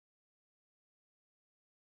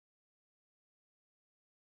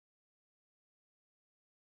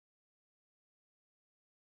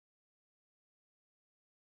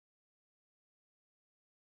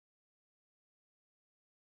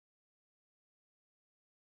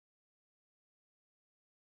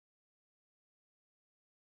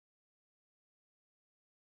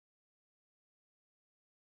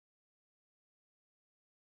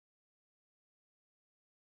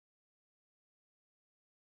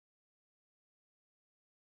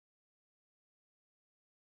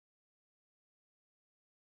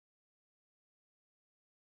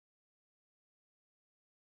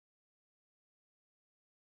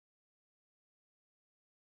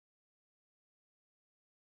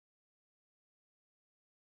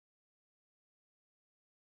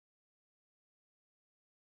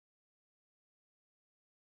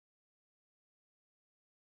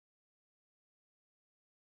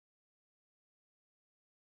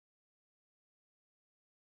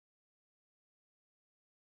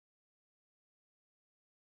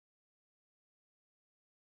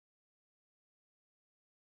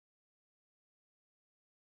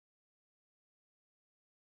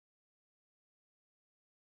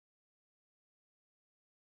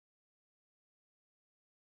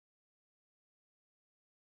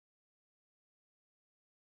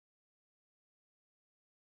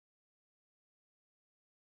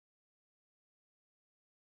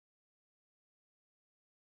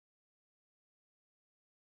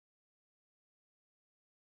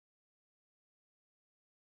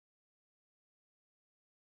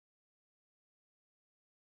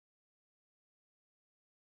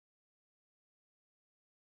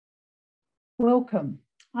Welcome.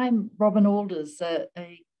 I'm Robyn Alders,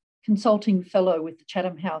 a consulting fellow with the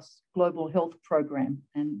Chatham House Global Health Program,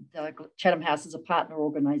 and Chatham House is a partner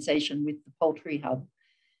organisation with the Poultry Hub.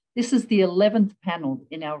 This is the 11th panel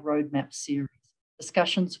in our Roadmap series,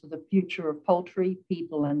 Discussions for the Future of Poultry,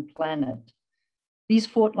 People and Planet. These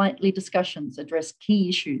fortnightly discussions address key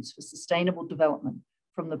issues for sustainable development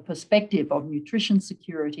from the perspective of nutrition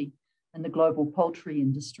security and the global poultry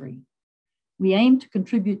industry. We aim to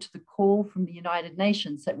contribute to the call from the United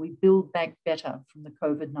Nations that we build back better from the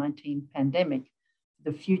COVID-19 pandemic,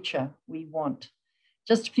 the future we want.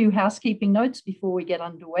 Just a few housekeeping notes before we get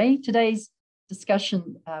underway. Today's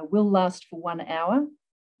discussion will last for 1 hour.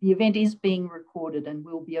 The event is being recorded and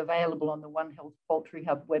will be available on the One Health Poultry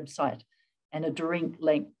Hub website, and a direct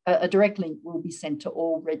link will be sent to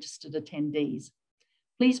all registered attendees.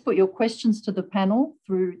 Please put your questions to the panel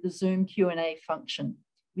through the Zoom Q&A function,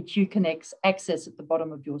 which you can access at the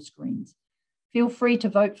bottom of your screens. Feel free to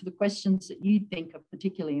vote for the questions that you think are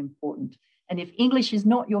particularly important. And if English is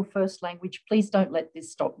not your first language, please don't let this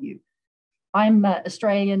stop you. I'm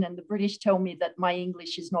Australian, and the British tell me that my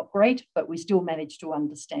English is not great, but we still manage to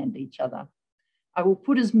understand each other. I will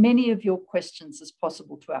put as many of your questions as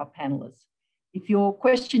possible to our panelists. If your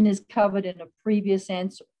question is covered in a previous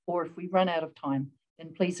answer, or if we run out of time,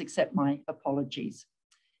 then please accept my apologies.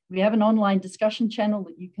 We have an online discussion channel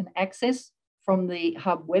that you can access from the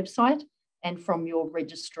Hub website and from your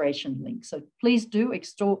registration link. So please do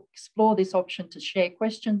explore this option to share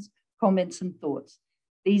questions, comments, and thoughts.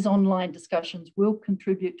 These online discussions will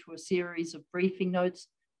contribute to a series of briefing notes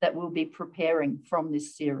that we'll be preparing from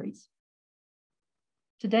this series.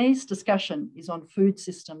 Today's discussion is on food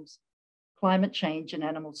systems, climate change, and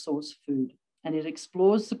animal source food, and it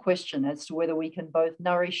explores the question as to whether we can both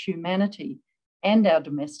nourish humanity and our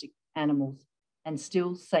domestic animals and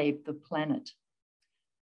still save the planet.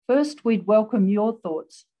 First, we'd welcome your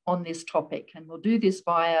thoughts on this topic, and we'll do this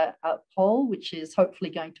via a poll, which is hopefully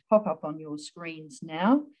going to pop up on your screens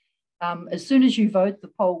now. As soon as you vote, the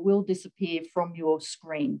poll will disappear from your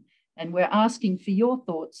screen, and we're asking for your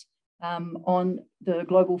thoughts on the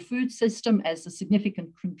global food system as a significant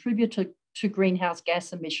contributor to greenhouse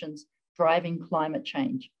gas emissions driving climate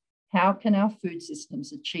change. How can our food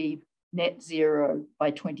systems achieve net zero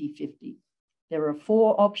by 2050? There are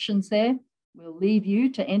 4 options there. We'll leave you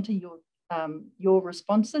to enter your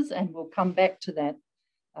responses, and we'll come back to that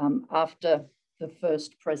after the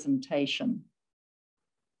first presentation.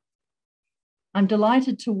 I'm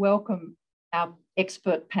delighted to welcome our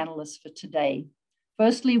expert panelists for today.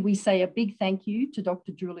 Firstly, we say a big thank you to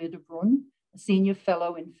Dr. Julia de Bruyn, a Senior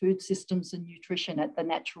Fellow in Food Systems and Nutrition at the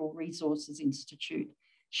Natural Resources Institute.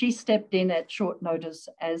 She stepped in at short notice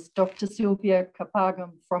as Dr. Sylvia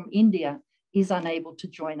Kapagam from India is unable to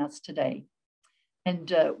join us today.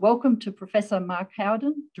 And welcome to Professor Mark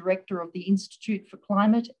Howden, Director of the Institute for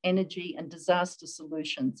Climate, Energy and Disaster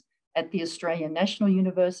Solutions at the Australian National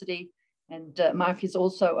University. And Mark is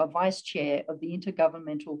also a Vice Chair of the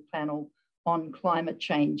Intergovernmental Panel on Climate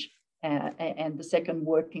Change and the second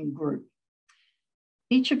working group.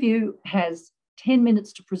 Each of you has 10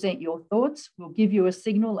 minutes to present your thoughts. We'll give you a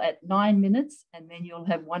signal at 9 minutes, and then you'll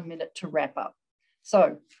have 1 minute to wrap up.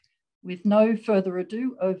 So with no further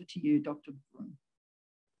ado, over to you, Dr. Bruyn.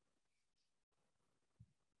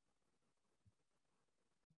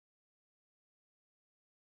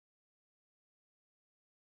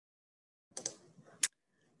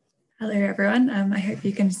 Hello, everyone. I hope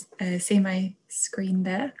you can see my screen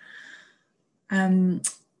there.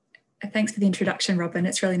 Thanks for the introduction, Robyn.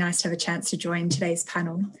 It's really nice to have a chance to join today's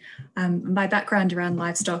panel. My background around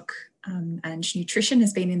livestock and nutrition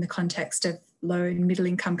has been in the context of low and middle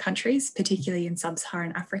income countries, particularly in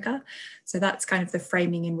sub-Saharan Africa. So that's kind of the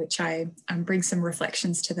framing in which I bring some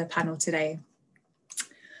reflections to the panel today.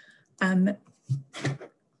 I'll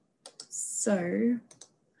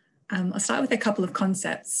start with a couple of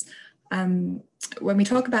concepts. When we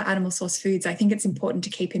talk about animal source foods, I think it's important to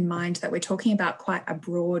keep in mind that we're talking about quite a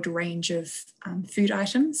broad range of food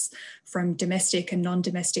items, from domestic and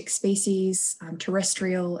non-domestic species,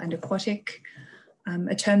 terrestrial and aquatic.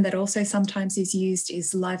 A term that also sometimes is used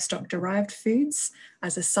is livestock-derived foods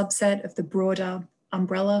as a subset of the broader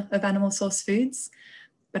umbrella of animal source foods.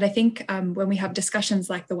 But I think when we have discussions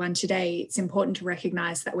like the one today, it's important to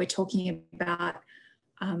recognise that we're talking about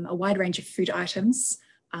a wide range of food items,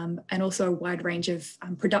 and also a wide range of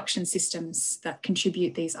production systems that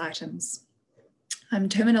contribute these items.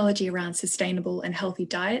 Terminology around sustainable and healthy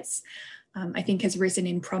diets, I think, has risen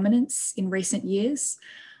in prominence in recent years.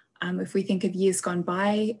 If we think of years gone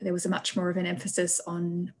by, there was a much more of an emphasis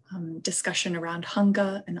on discussion around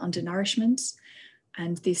hunger and undernourishment.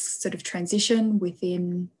 And this sort of transition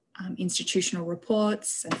within institutional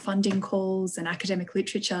reports and funding calls and academic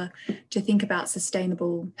literature to think about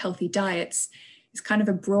sustainable, healthy diets is kind of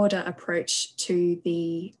a broader approach to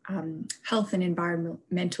the health and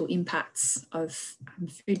environmental impacts of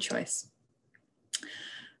food choice.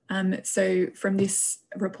 So from this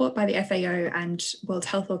report by the FAO and World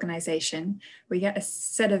Health Organization, we get a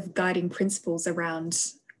set of guiding principles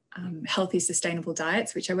around healthy, sustainable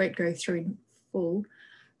diets, which I won't go through in full,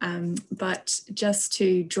 but just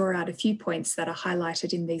to draw out a few points that are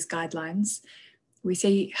highlighted in these guidelines. We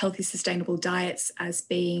see healthy, sustainable diets as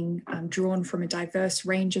being drawn from a diverse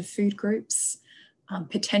range of food groups,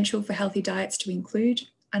 potential for healthy diets to include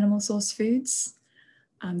animal source foods,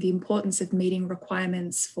 the importance of meeting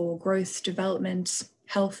requirements for growth, development,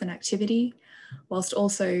 health and activity, whilst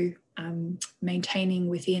also maintaining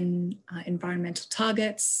within environmental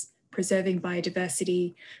targets, preserving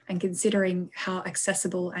biodiversity, and considering how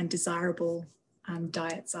accessible and desirable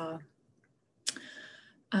diets are.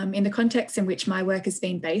 In the context in which my work has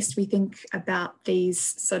been based, we think about these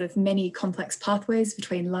sort of many complex pathways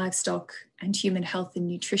between livestock and human health and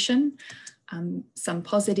nutrition, some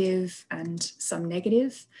positive and some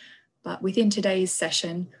negative. But within today's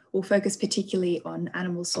session, we'll focus particularly on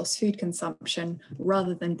animal source food consumption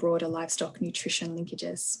rather than broader livestock nutrition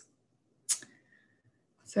linkages.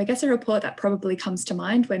 So I guess a report that probably comes to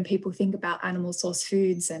mind when people think about animal source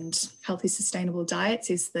foods and healthy sustainable diets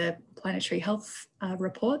is the Planetary Health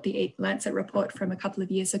report, the Eat Lancet report from a couple of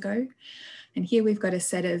years ago. And here we've got a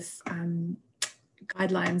set of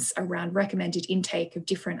guidelines around recommended intake of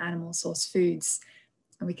different animal source foods.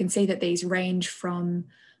 And we can see that these range from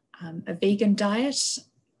a vegan diet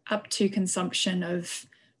up to consumption of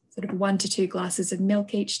sort of 1 to 2 glasses of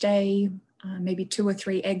milk each day, maybe 2 or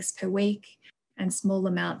 3 eggs per week, and small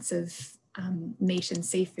amounts of meat and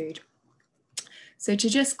seafood. So to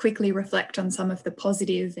just quickly reflect on some of the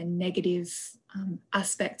positive and negative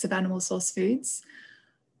aspects of animal source foods,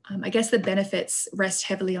 I guess the benefits rest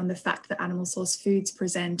heavily on the fact that animal source foods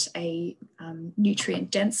present a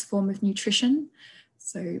nutrient dense form of nutrition.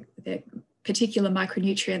 So the particular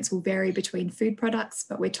micronutrients will vary between food products,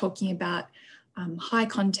 but we're talking about high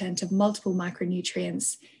content of multiple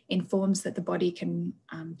micronutrients in forms that the body can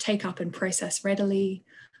take up and process readily,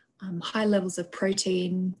 high levels of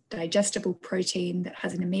protein, digestible protein that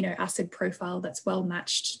has an amino acid profile that's well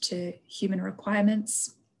matched to human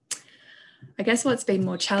requirements. I guess what's been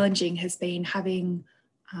more challenging has been having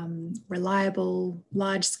reliable,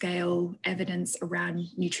 large-scale evidence around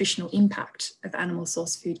nutritional impact of animal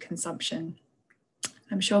source food consumption.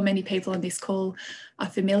 I'm sure many people on this call are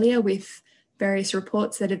familiar with various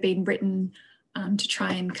reports that have been written to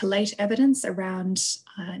try and collate evidence around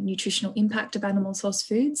nutritional impact of animal source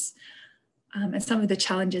foods, and some of the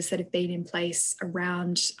challenges that have been in place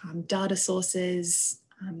around data sources,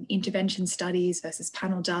 intervention studies versus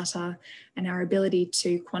panel data, and our ability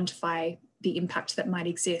to quantify the impact that might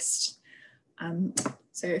exist.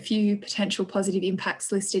 So a few potential positive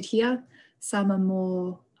impacts listed here. Some are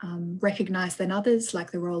more recognised than others,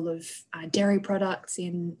 like the role of dairy products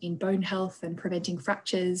in bone health and preventing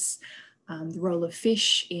fractures, the role of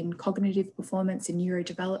fish in cognitive performance and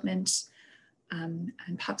neurodevelopment, and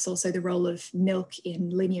perhaps also the role of milk in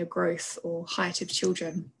linear growth or height of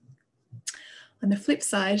children. On the flip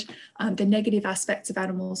side, the negative aspects of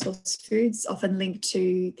animal source foods often linked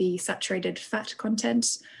to the saturated fat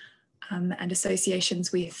content and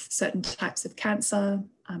associations with certain types of cancer,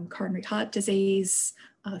 coronary heart disease,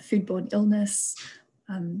 foodborne illness,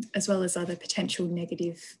 as well as other potential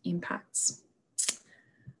negative impacts.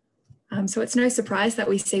 So it's no surprise that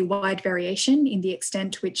we see wide variation in the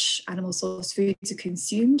extent to which animal source foods are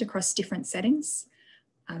consumed across different settings.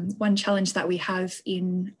 One challenge that we have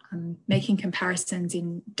in making comparisons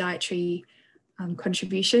in dietary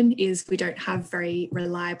contribution is we don't have very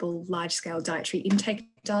reliable large-scale dietary intake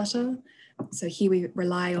data. So here we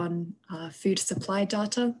rely on food supply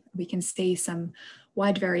data. We can see some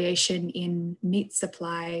wide variation in meat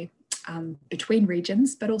supply between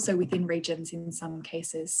regions, but also within regions in some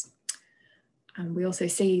cases. We also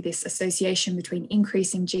see this association between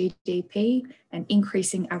increasing GDP and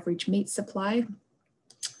increasing average meat supply.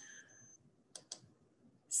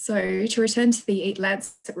 So to return to the Eat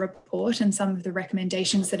Lancet report and some of the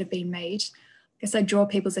recommendations that have been made, I guess I draw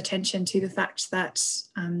people's attention to the fact that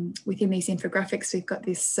within these infographics, we've got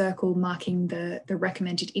this circle marking the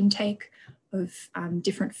recommended intake of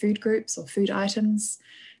different food groups or food items.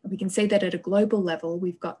 And we can see that at a global level,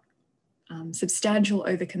 we've got substantial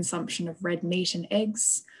overconsumption of red meat and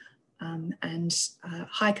eggs and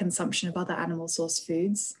high consumption of other animal source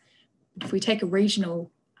foods. If we take a regional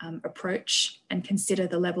approach and consider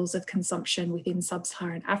the levels of consumption within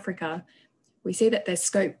sub-Saharan Africa, we see that there's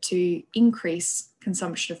scope to increase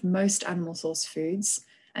consumption of most animal source foods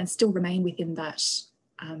and still remain within that,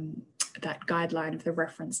 that guideline of the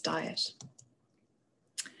reference diet.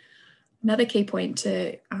 Another key point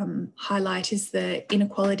to highlight is the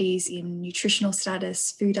inequalities in nutritional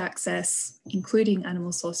status, food access, including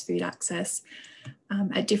animal source food access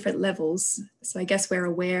at different levels. So I guess we're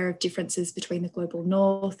aware of differences between the global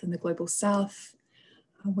north and the global south.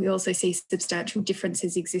 We also see substantial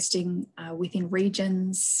differences existing within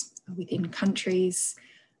regions, within countries,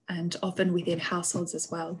 and often within households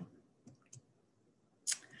as well.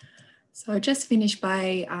 So I'll just finish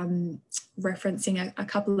by referencing a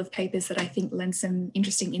couple of papers that I think lend some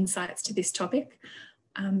interesting insights to this topic.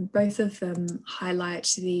 Both of them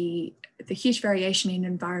highlight the huge variation in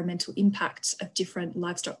environmental impact of different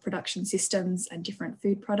livestock production systems and different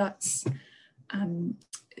food products.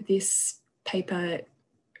 This paper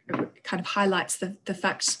kind of highlights the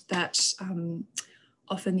fact that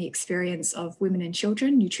often the experience of women and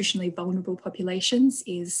children, nutritionally vulnerable populations,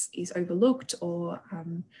 is overlooked or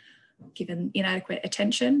given inadequate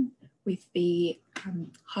attention, with the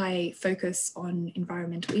high focus on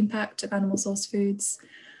environmental impact of animal source foods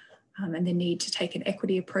and the need to take an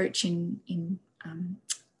equity approach in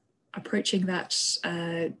approaching that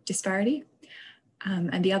disparity.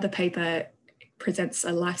 And the other paper presents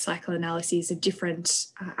a life cycle analysis of different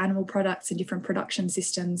animal products and different production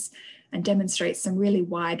systems and demonstrates some really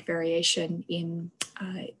wide variation in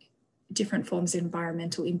different forms of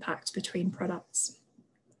environmental impact between products.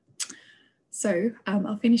 So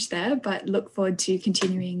I'll finish there, but look forward to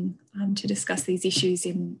continuing to discuss these issues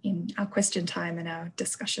in our question time and our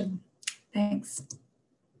discussion. Thanks.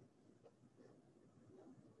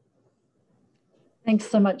 Thanks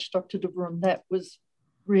so much, Dr. de Bruyn. That was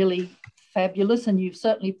really fabulous, and you've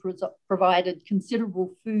certainly provided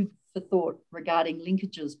considerable food for thought regarding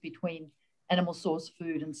linkages between animal source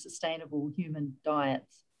food and sustainable human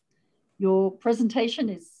diets. Your presentation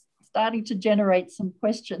is starting to generate some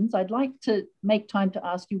questions. I'd like to make time to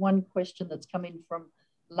ask you one question that's come in from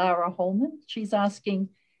Lara Holman. She's asking,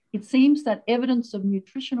 it seems that evidence of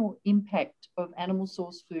nutritional impact of animal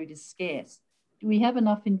source food is scarce. Do we have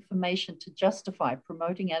enough information to justify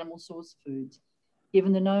promoting animal source foods,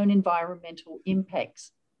 given the known environmental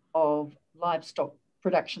impacts of livestock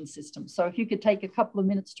production systems? So if you could take a couple of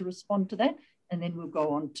minutes to respond to that, and then we'll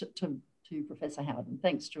go on to Professor Howden.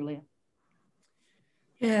 Thanks, Julia.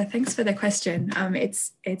 Yeah, thanks for the question.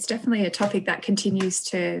 It's definitely a topic that continues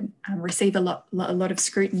to receive a lot of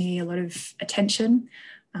scrutiny, a lot of attention.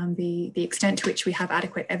 The extent to which we have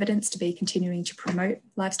adequate evidence to be continuing to promote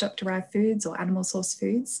livestock-derived foods or animal source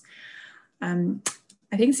foods.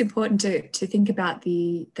 I think it's important to think about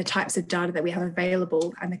the types of data that we have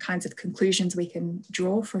available and the kinds of conclusions we can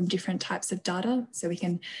draw from different types of data. So we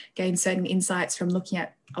can gain certain insights from looking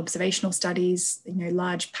at observational studies,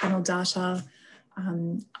 large panel data.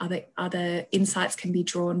 Other insights can be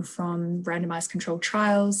drawn from randomized controlled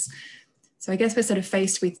trials. So I guess we're sort of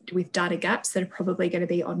faced with data gaps that are probably going to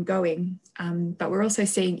be ongoing, but we're also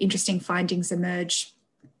seeing interesting findings emerge,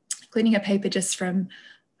 including a paper just from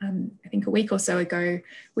I think a week or so ago,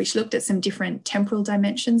 which looked at some different temporal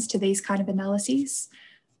dimensions to these kind of analyses.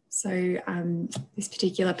 So this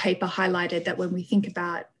particular paper highlighted that when we think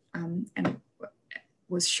about, and it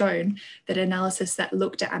was shown that analysis that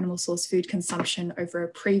looked at animal source food consumption over a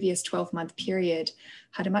previous 12-month period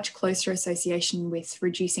had a much closer association with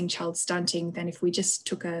reducing child stunting than if we just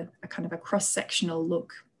took a kind of a cross-sectional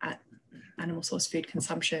look at animal source food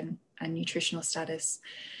consumption and nutritional status.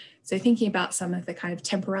 So thinking about some of the kind of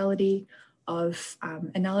temporality of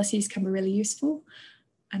analyses can be really useful.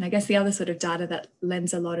 And I guess the other sort of data that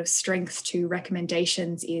lends a lot of strength to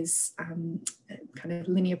recommendations is kind of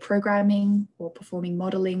linear programming or performing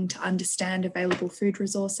modelling to understand available food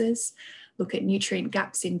resources, look at nutrient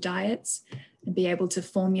gaps in diets, and be able to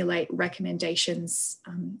formulate recommendations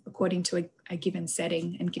according to a given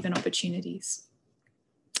setting and given opportunities.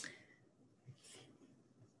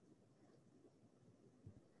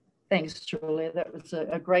 Thanks, Julia. That was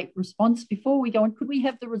a great response. Before we go on, could we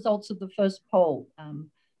have the results of the first poll?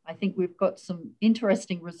 I think we've got some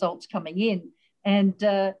interesting results coming in, and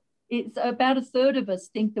it's about a third of us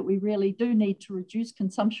think that we really do need to reduce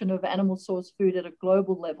consumption of animal source food at a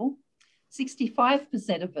global level.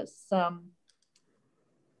 65% of us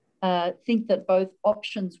think that both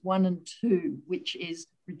options 1 and 2, which is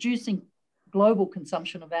reducing global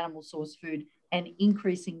consumption of animal source food and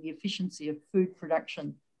increasing the efficiency of food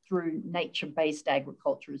production through nature-based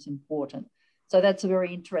agriculture, is important. So that's a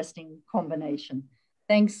very interesting combination.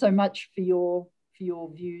 Thanks so much for your for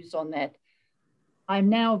your views on that. I'm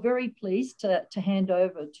now very pleased to hand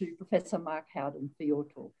over to Professor Mark Howden for your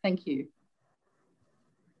talk. Thank you.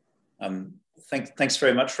 Thanks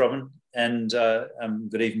very much, Robyn, and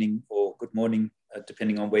good evening or good morning,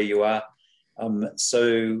 depending on where you are.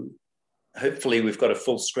 So hopefully we've got a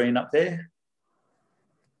full screen up there.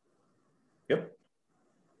 Yep.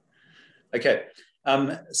 Okay.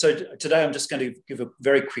 So today I'm just going to give a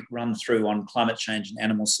very quick run through on climate change and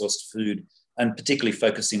animal sourced food, and particularly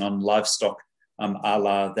focusing on livestock, a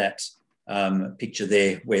la that picture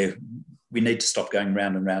there, where we need to stop going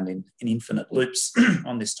round and round in infinite loops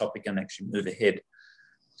on this topic and actually move ahead.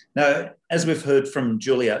 Now, as we've heard from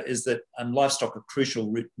Julia, is that livestock are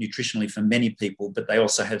crucial nutritionally for many people, but they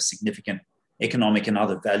also have significant economic and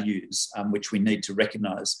other values, which we need to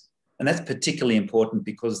recognise. And that's particularly important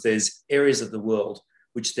because there's areas of the world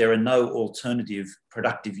which there are no alternative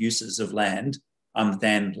productive uses of land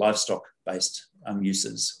than livestock-based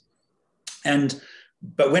uses.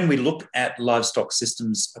 But when we look at livestock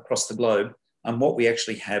systems across the globe, what we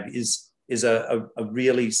actually have is a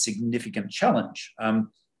really significant challenge.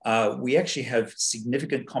 We actually have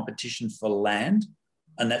significant competition for land,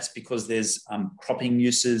 and that's because there's cropping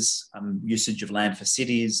uses, usage of land for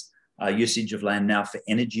cities, usage of land now for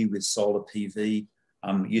energy with solar PV,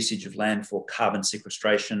 usage of land for carbon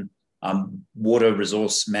sequestration, water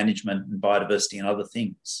resource management and biodiversity and other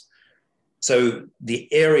things. So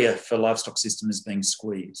the area for livestock system is being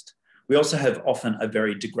squeezed. We also have often a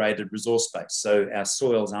very degraded resource base, so our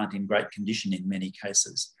soils aren't in great condition in many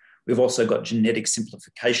cases. We've also got genetic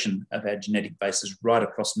simplification of our genetic bases right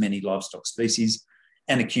across many livestock species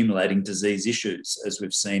and accumulating disease issues, as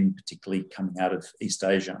we've seen particularly coming out of East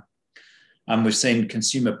Asia. We've seen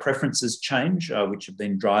consumer preferences change, which have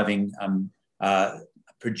been driving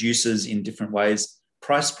producers in different ways,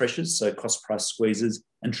 price pressures, so cost price squeezes,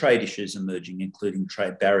 and trade issues emerging, including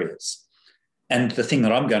trade barriers. And the thing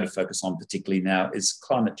that I'm going to focus on particularly now is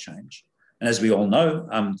climate change. And as we all know,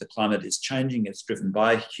 the climate is changing. It's driven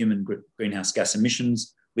by human greenhouse gas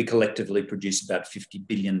emissions. We collectively produce about 50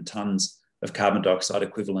 billion tonnes of carbon dioxide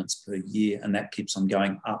equivalents per year, and that keeps on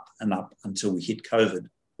going up and up until we hit COVID,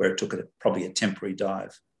 where it took probably a temporary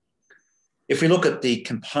dive. If we look at the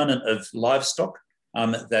component of livestock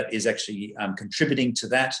that is actually contributing to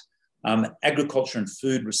that, agriculture and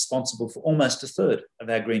food responsible for almost a third of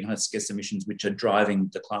our greenhouse gas emissions, which are driving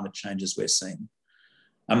the climate changes we're seeing.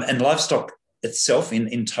 And livestock itself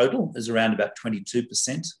in total is around about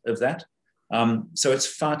 22% of that. So it's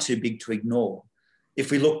far too big to ignore. If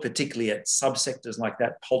we look particularly at subsectors like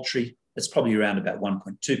that, poultry, it's probably around about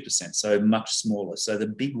 1.2%, so much smaller. So the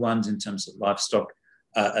big ones in terms of livestock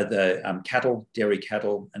are the cattle, dairy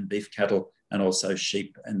cattle and beef cattle, and also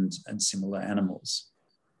sheep and similar animals.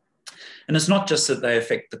 And it's not just that they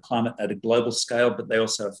affect the climate at a global scale, but they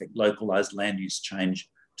also affect localised land use change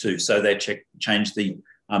too. So they change the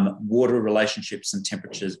water relationships and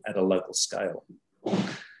temperatures at a local scale.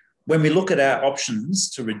 When we look at our options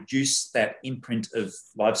to reduce that imprint of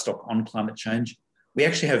livestock on climate change, we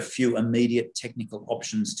actually have few immediate technical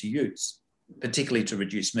options to use, particularly to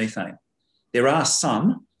reduce methane. There are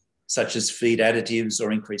some, such as feed additives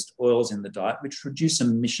or increased oils in the diet, which reduce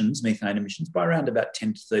emissions, methane emissions, by around about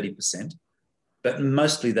 10 to 30%. But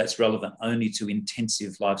mostly that's relevant only to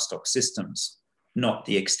intensive livestock systems, not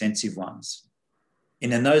the extensive ones.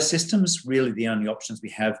 And in those systems, really the only options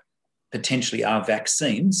we have potentially are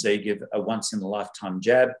vaccines. So you give a once in a lifetime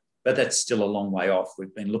jab, but that's still a long way off.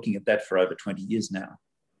 We've been looking at that for over 20 years now.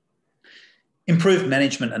 Improved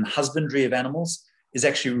management and husbandry of animals is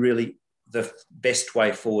actually really the best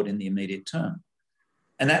way forward in the immediate term.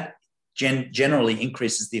 And that generally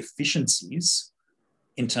increases the efficiencies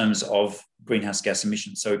in terms of greenhouse gas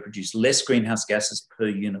emissions. So we produce less greenhouse gases per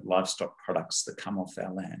unit livestock products that come off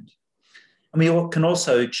our land. And we can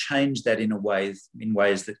also change that in ways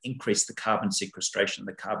that increase the carbon sequestration,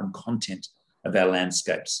 the carbon content of our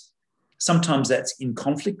landscapes. Sometimes that's in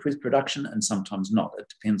conflict with production and sometimes not. It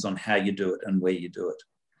depends on how you do it and where you do it.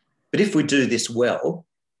 But if we do this well,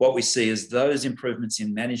 what we see is those improvements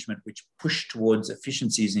in management which push towards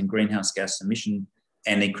efficiencies in greenhouse gas emission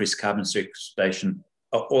and increased carbon sequestration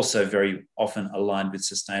are also very often aligned with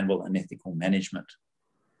sustainable and ethical management.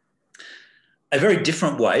 A very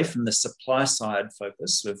different way from the supply side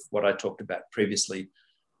focus of what I talked about previously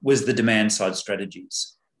was the demand side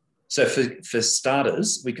strategies. So for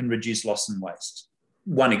starters, we can reduce loss and waste.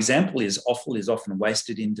 One example is offal is often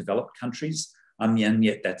wasted in developed countries, and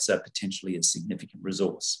yet that's potentially a significant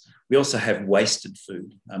resource. We also have wasted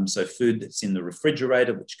food, so food that's in the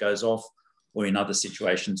refrigerator which goes off, or in other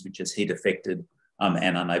situations which is heat affected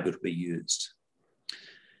and unable to be used.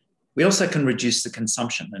 We also can reduce the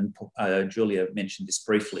consumption, and Julia mentioned this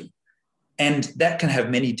briefly. And that can have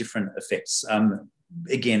many different effects,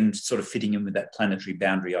 again, sort of fitting in with that planetary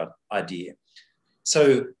boundary idea.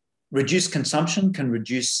 So reduced consumption can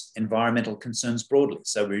reduce environmental concerns broadly.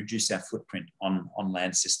 So we reduce our footprint on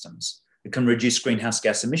land systems. It can reduce greenhouse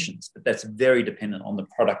gas emissions, but that's very dependent on the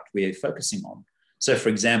product we're focusing on. So for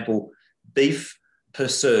example, beef per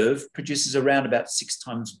serve produces around about 6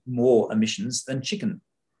 times more emissions than chicken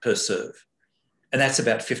per serve. And that's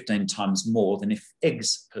about 15 times more than if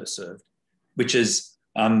eggs per serve, which is,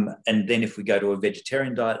 and then if we go to a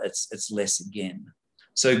vegetarian diet, it's less again.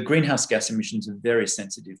 So greenhouse gas emissions are very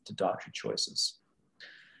sensitive to dietary choices.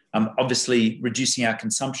 Obviously, reducing our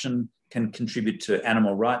consumption can contribute to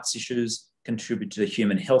animal rights issues, contribute to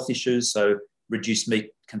human health issues. So reduced meat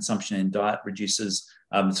consumption in diet reduces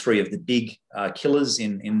 3 of the big killers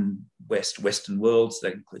in Western worlds.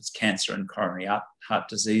 That includes cancer and coronary heart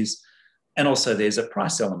disease. And also there's a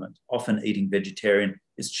price element. Often eating vegetarian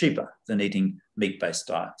is cheaper than eating meat-based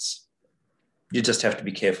diets. You just have to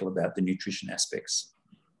be careful about the nutrition aspects.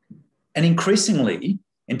 And increasingly,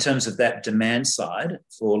 in terms of that demand side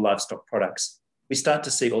for livestock products, we start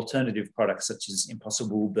to see alternative products such as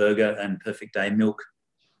Impossible Burger and Perfect Day Milk,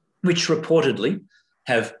 which reportedly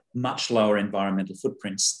have much lower environmental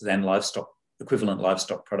footprints than equivalent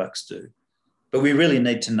livestock products do. But we really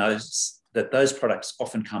need to notice that those products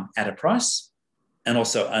often come at a price and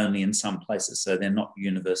also only in some places, so they're not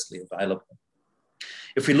universally available.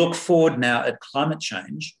 If we look forward now at climate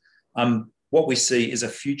change, what we see is a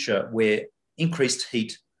future where increased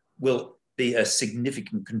heat will be a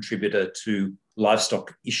significant contributor to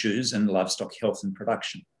livestock issues and livestock health and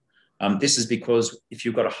production. This is because if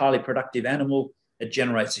you've got a highly productive animal, it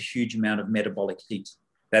generates a huge amount of metabolic heat.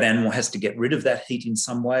 That animal has to get rid of that heat in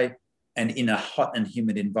some way, and in a hot and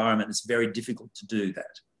humid environment, it's very difficult to do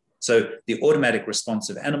that. So the automatic response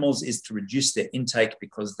of animals is to reduce their intake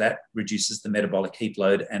because that reduces the metabolic heat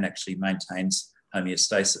load and actually maintains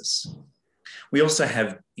homeostasis. We also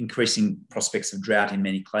have increasing prospects of drought in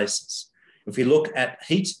many places. If we look at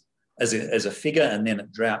heat as a figure and then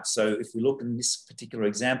at drought, so if we look in this particular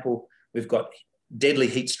example, we've got deadly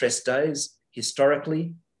heat stress days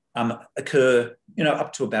historically occur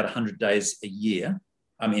up to about 100 days a year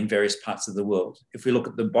in various parts of the world. If we look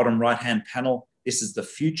at the bottom right-hand panel, this is the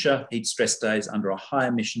future heat stress days under a high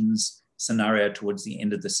emissions scenario towards the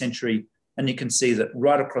end of the century. And you can see that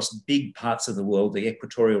right across big parts of the world, the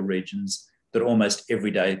equatorial regions, that almost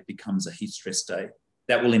every day becomes a heat stress day.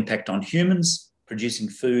 That will impact on humans producing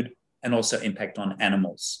food and also impact on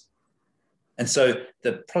animals. And so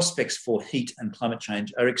the prospects for heat and climate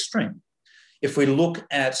change are extreme. If we look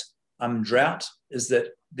at drought, is that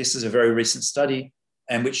this is a very recent study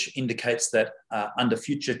and which indicates that under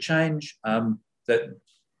future change, that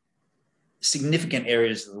significant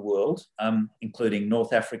areas of the world, including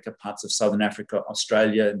North Africa, parts of Southern Africa,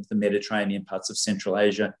 Australia, the Mediterranean, parts of Central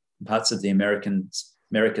Asia, and parts of the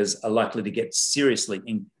Americas are likely to get seriously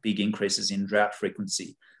big increases in drought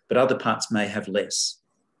frequency, but other parts may have less.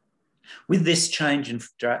 With this change in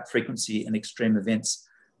drought frequency and extreme events,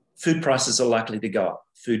 food prices are likely to go up.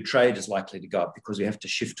 Food trade is likely to go up because we have to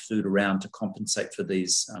shift food around to compensate for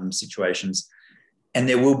these situations. And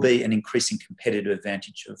there will be an increasing competitive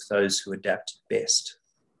advantage of those who adapt best.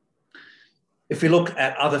 If we look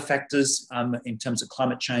at other factors in terms of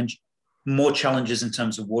climate change, more challenges in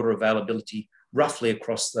terms of water availability, roughly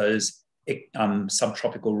across those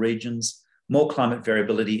subtropical regions, more climate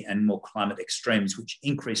variability and more climate extremes, which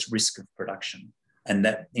increase risk of production. And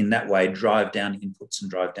that in that way, drive down inputs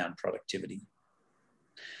and drive down productivity.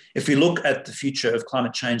 If we look at the future of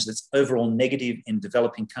climate change, that's overall negative in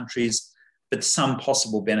developing countries, but some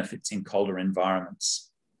possible benefits in colder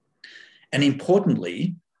environments. And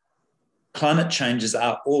importantly, climate changes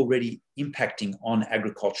are already impacting on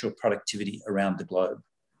agricultural productivity around the globe.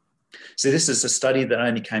 So this is a study that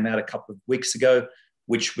only came out a couple of weeks ago,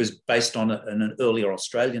 which was based on an earlier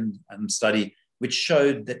Australian study, which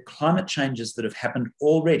showed that climate changes that have happened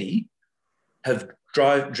already have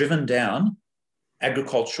driven down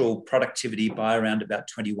agricultural productivity by around about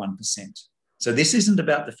 21%. So this isn't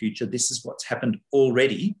about the future. This is what's happened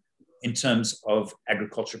already in terms of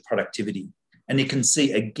agricultural productivity. And you can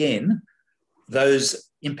see again,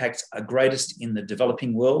 those impacts are greatest in the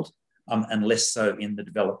developing world and less so in the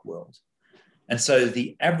developed world. And so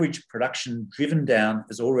the average production driven down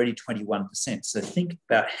is already 21%. So think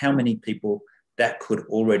about how many people that could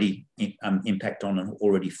already impact on and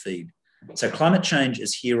already feed. So climate change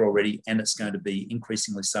is here already, and it's going to be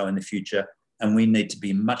increasingly so in the future. And we need to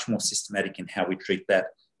be much more systematic in how we treat that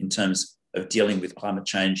in terms of dealing with climate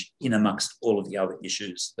change in amongst all of the other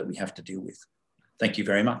issues that we have to deal with. Thank you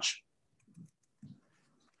very much.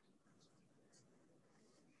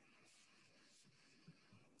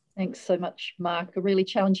 Thanks so much, Mark. A really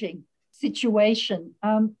challenging situation.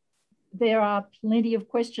 There are plenty of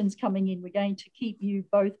questions coming in. We're going to keep you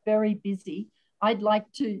both very busy. I'd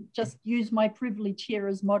like to just use my privilege here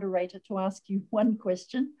as moderator to ask you one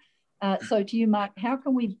question. So to you, Mark, how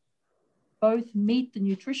can we both meet the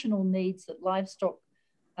nutritional needs that livestock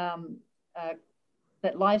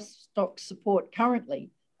support currently,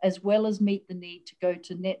 as well as meet the need to go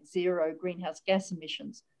to net zero greenhouse gas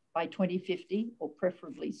emissions by 2050, or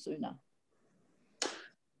preferably sooner?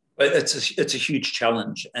 It's a huge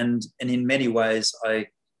challenge, and in many ways,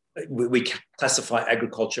 we classify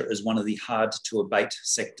agriculture as one of the hard to abate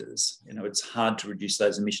sectors. You know, it's hard to reduce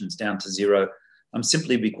those emissions down to zero,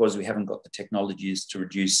 simply because we haven't got the technologies to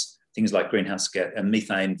reduce things like greenhouse gas and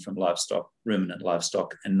methane from livestock, ruminant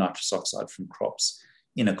livestock, and nitrous oxide from crops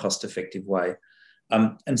in a cost-effective way.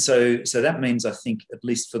 And so that means, I think, at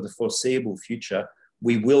least for the foreseeable future,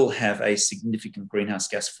 we will have a significant greenhouse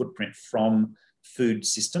gas footprint from food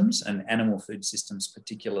systems and animal food systems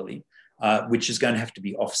particularly, which is going to have to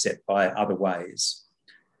be offset by other ways.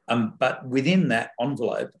 But within that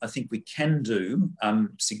envelope, I think we can do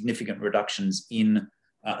significant reductions in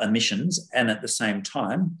emissions and at the same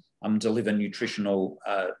time deliver nutritional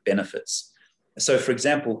benefits. So, for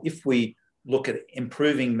example, if we look at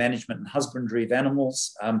improving management and husbandry of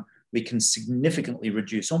animals, we can significantly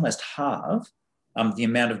reduce, almost halve, the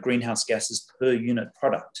amount of greenhouse gases per unit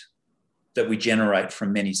product that we generate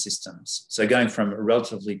from many systems. So going from a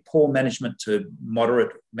relatively poor management to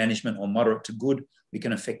moderate management or moderate to good, we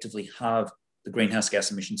can effectively halve the greenhouse gas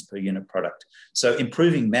emissions per unit product. So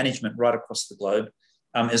improving management right across the globe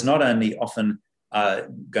is not only often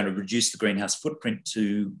going to reduce the greenhouse footprint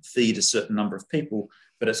to feed a certain number of people,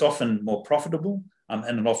 but it's often more profitable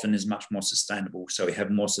and it often is much more sustainable. So we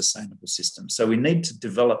have more sustainable systems. So we need to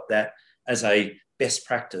develop that as a best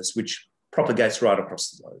practice, which propagates right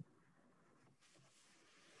across the globe.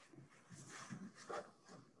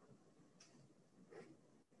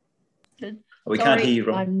 Good. We can't hear you,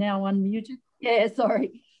 Robyn. I'm now unmuted. Yeah,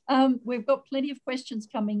 sorry. We've got plenty of questions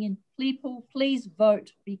coming in. People, please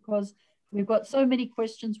vote, because we've got so many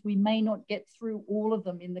questions, we may not get through all of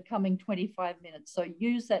them in the coming 25 minutes. So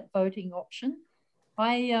use that voting option.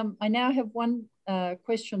 I now have one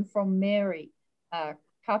question from Mary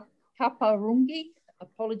Kaparungi.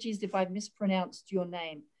 Apologies if I've mispronounced your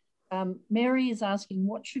name. Mary is asking,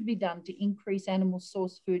 what should be done to increase animal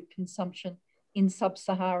source food consumption in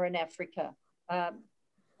sub-Saharan Africa?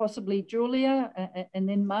 Possibly Julia, and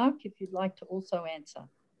then Mark, if you'd like to also answer.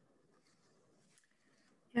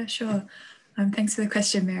 Yeah, sure. Thanks for the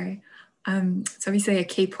question, Mary. It's obviously a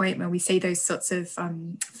key point when we see those sorts of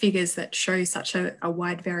figures that show such a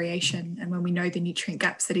wide variation, and when we know the nutrient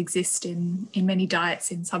gaps that exist in many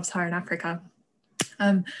diets in sub-Saharan Africa.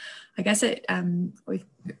 I guess we've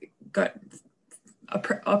got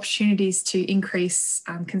opportunities to increase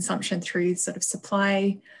consumption through sort of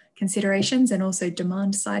supply considerations and also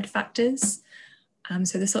demand side factors.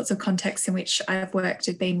 So the sorts of contexts in which I've worked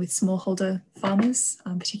have been with smallholder farmers,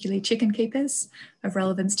 particularly chicken keepers, of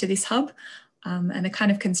relevance to this hub, and the kind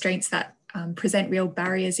of constraints that present real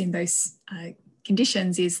barriers in those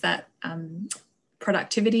conditions is that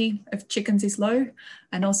productivity of chickens is low,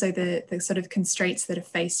 and also the sort of constraints that are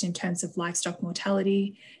faced in terms of livestock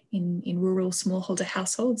mortality in rural smallholder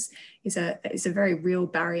households is a very real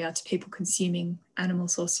barrier to people consuming animal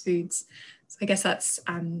source foods. So I guess that's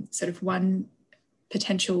sort of one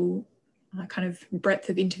potential kind of breadth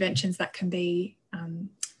of interventions that can be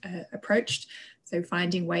approached. So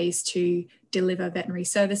finding ways to deliver veterinary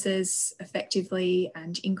services effectively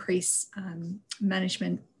and increase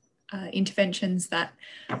management interventions that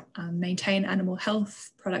maintain animal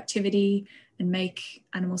health, productivity, and make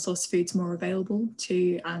animal source foods more available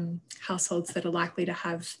to households that are likely to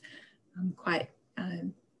have quite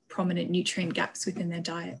prominent nutrient gaps within their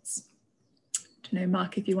diets. I don't know,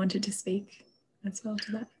 Mark, if you wanted to speak as well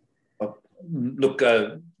to that. Look,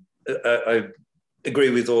 I agree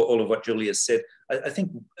with all of what Julia said. I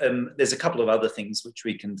think there's a couple of other things which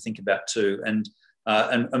we can think about too, and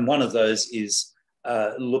one of those is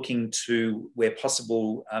looking to, where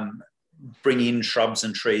possible, bring in shrubs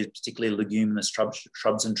and trees, particularly leguminous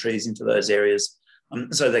shrubs and trees into those areas,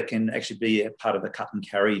 so they can actually be a part of a cut and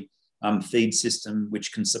carry feed system,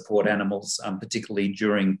 which can support animals, particularly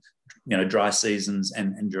during dry seasons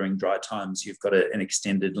and during dry times. You've got an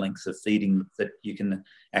extended length of feeding that you can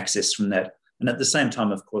access from that. And at the same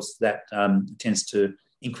time, of course, that tends to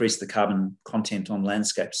increase the carbon content on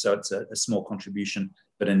landscapes. So it's a small contribution,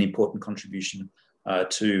 but an important contribution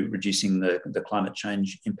to reducing the climate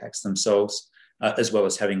change impacts themselves, as well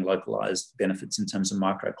as having localised benefits in terms of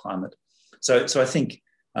microclimate. So I think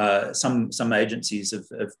some agencies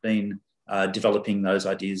have been developing those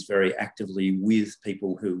ideas very actively with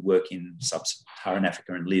people who work in sub-Saharan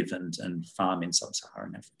Africa and live and farm in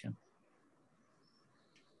sub-Saharan Africa.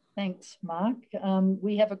 Thanks, Mark.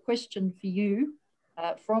 We have a question for you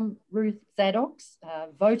from Ruth Zadok's,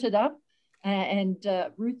 voted up.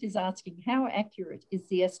 Ruth is asking, how accurate is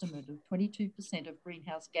the estimate of 22% of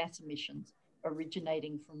greenhouse gas emissions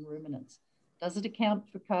originating from ruminants? Does it account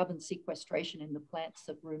for carbon sequestration in the plants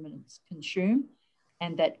that ruminants consume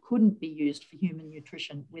and that couldn't be used for human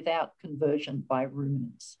nutrition without conversion by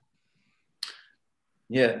ruminants?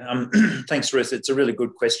 Yeah, thanks, Ruth. It's a really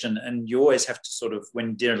good question. And you always have to sort of,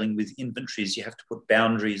 when dealing with inventories, you have to put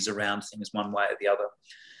boundaries around things one way or the other.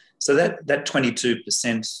 So that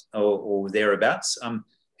 22% or thereabouts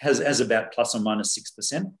has about plus or minus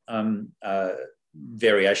 6%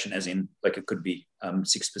 variation, as in like it could be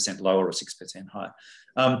 6% lower or 6% higher.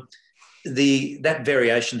 That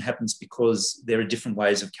variation happens because there are different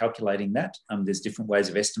ways of calculating that. There's different ways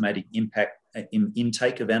of estimating impact in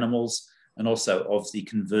intake of animals and also of the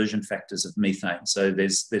conversion factors of methane. So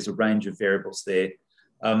there's a range of variables there.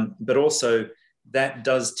 But also that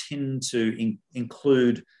does tend to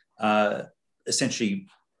include essentially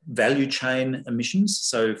value chain emissions.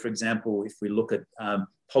 So for example, if we look at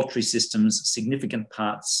poultry systems, significant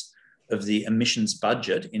parts of the emissions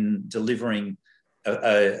budget in delivering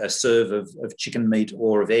a serve of chicken meat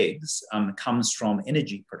or of eggs comes from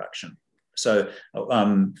energy production. So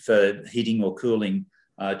for heating or cooling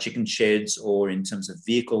chicken sheds, or in terms of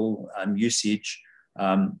vehicle usage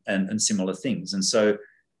and similar things. And so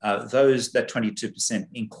that 22%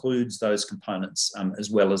 includes those components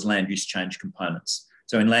as well as land use change components.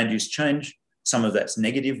 So in land use change, some of that's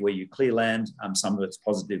negative where you clear land, some of it's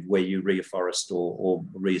positive where you reforest or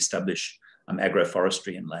re-establish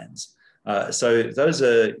agroforestry in lands. So those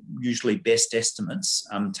are usually best estimates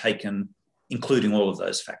taken, including all of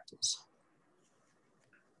those factors.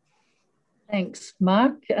 Thanks,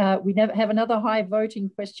 Mark. We have another high voting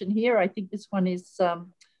question here. I think this one is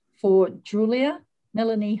for Julia.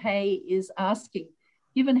 Melanie Hay is asking,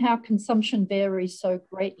 given how consumption varies so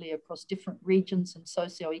greatly across different regions and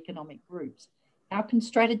socioeconomic groups, how can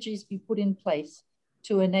strategies be put in place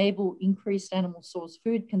to enable increased animal source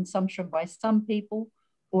food consumption by some people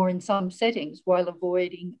or in some settings while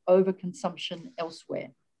avoiding overconsumption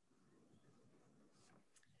elsewhere?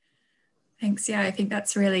 Thanks. Yeah, I think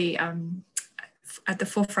that's really at the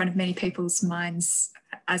forefront of many people's minds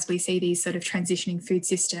as we see these sort of transitioning food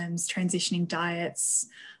systems, transitioning diets,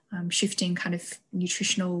 shifting kind of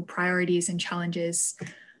nutritional priorities and challenges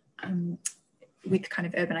with kind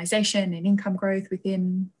of urbanisation and income growth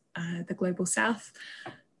within the global south.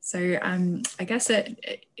 So I guess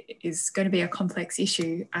it is going to be a complex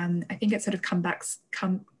issue. I think it sort of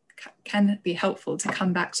can be helpful to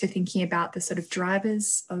come back to thinking about the sort of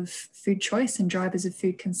drivers of food choice and drivers of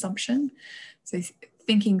food consumption. So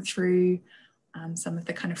thinking through some of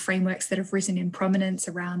the kind of frameworks that have risen in prominence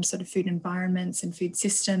around sort of food environments and food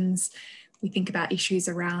systems. We think about issues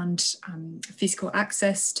around physical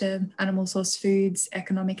access to animal source foods,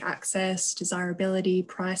 economic access, desirability,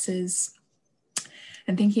 prices,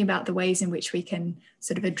 and thinking about the ways in which we can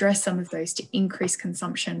sort of address some of those to increase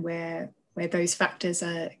consumption where those factors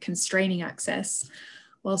are constraining access,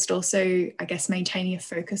 whilst also, I guess, maintaining a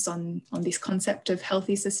focus on this concept of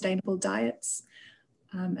healthy, sustainable diets.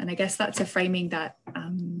 And I guess that's a framing that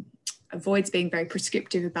avoids being very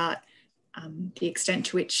prescriptive about the extent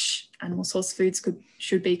to which animal source foods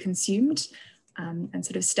should be consumed, and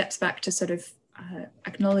sort of steps back to sort of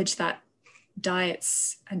acknowledge that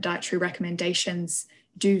diets and dietary recommendations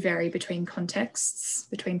do vary between contexts,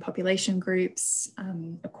 between population groups,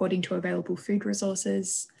 according to available food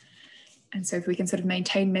resources. And so if we can sort of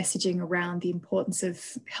maintain messaging around the importance of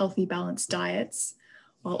healthy, balanced diets,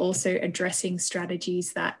 while also addressing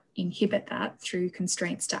strategies that inhibit that through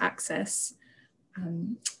constraints to access,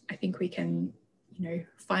 I think we can,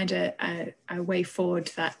 find a way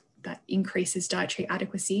forward that increases dietary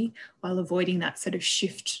adequacy while avoiding that sort of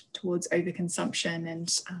shift towards overconsumption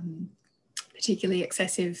and particularly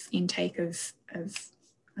excessive intake of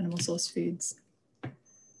animal source foods.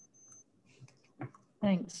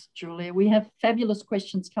 Thanks, Julia. We have fabulous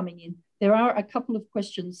questions coming in. There are a couple of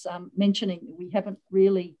questions mentioning we haven't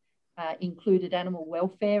really included animal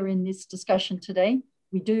welfare in this discussion today.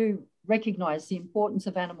 We do recognise the importance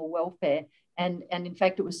of animal welfare, and in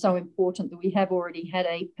fact it was so important that we have already had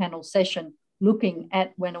a panel session looking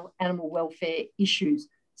at animal welfare issues.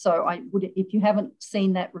 So I would, if you haven't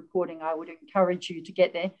seen that recording, I would encourage you to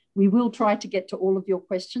get there. We will try to get to all of your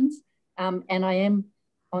questions. And I am,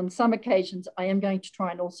 on some occasions, I am going to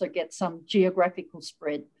try and also get some geographical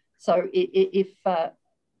spread. So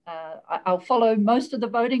I'll follow most of the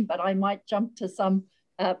voting, but I might jump to some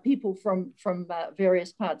people from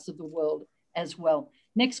various parts of the world as well.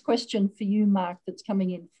 Next question for you, Mark, that's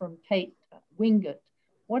coming in from Kate Wingett.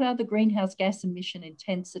 What are the greenhouse gas emission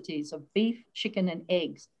intensities of beef, chicken, and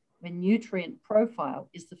eggs when nutrient profile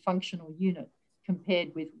is the functional unit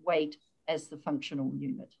compared with weight as the functional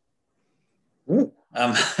unit?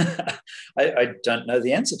 I don't know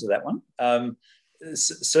the answer to that one.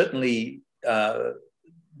 Certainly,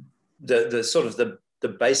 the sort of the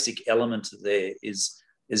basic element there is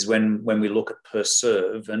when we look at per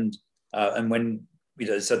serve, and when, you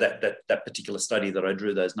know, so that particular study that I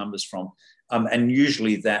drew those numbers from, and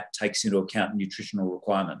usually that takes into account nutritional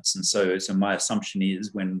requirements. And so my assumption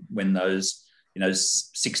is when those, you know,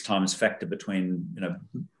 6 times factor between, you know,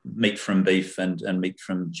 meat from beef and meat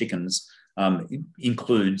from chickens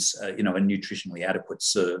includes, you know, a nutritionally adequate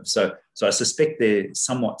serve. So I suspect they're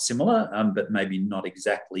somewhat similar, but maybe not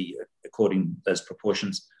exactly according to those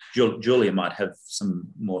proportions. Julia might have some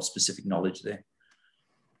more specific knowledge there.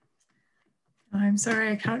 I'm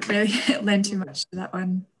sorry, I can't really lend too much to that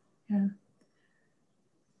one. Yeah.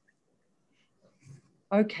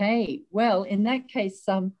 Okay, well, in that case,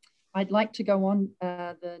 I'd like to go on.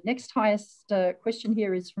 The next highest question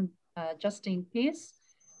here is from Justine Pierce,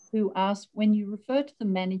 who asked, when you refer to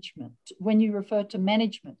management,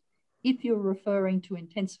 if you're referring to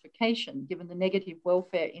intensification, given the negative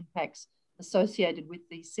welfare impacts associated with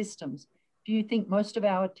these systems, do you think most of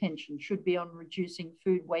our attention should be on reducing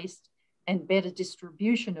food waste and better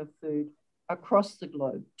distribution of food across the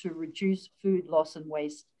globe to reduce food loss and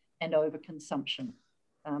waste and overconsumption?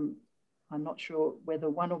 I'm not sure whether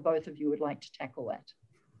one or both of you would like to tackle that.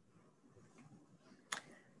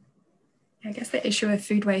 I guess the issue of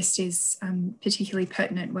food waste is particularly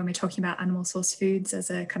pertinent when we're talking about animal source foods as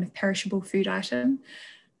a kind of perishable food item,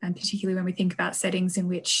 and particularly when we think about settings in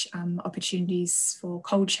which opportunities for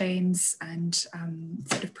cold chains and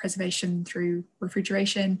sort of preservation through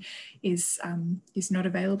refrigeration is not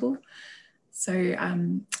available. So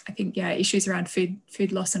I think, yeah, issues around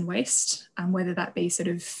food loss and waste, whether that be sort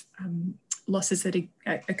of losses that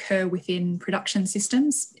occur within production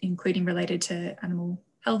systems, including related to animal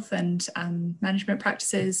health and management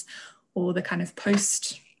practices, or the kind of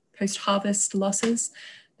post-harvest losses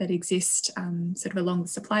that exist sort of along the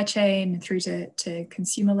supply chain through to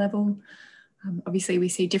consumer level. Obviously, we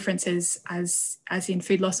see differences as in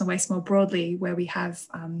food loss and waste more broadly, where we have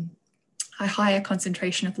a higher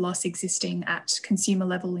concentration of loss existing at consumer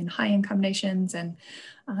level in high income nations, and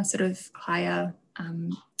sort of higher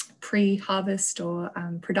pre-harvest or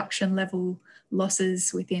production level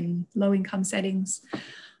losses within low income settings.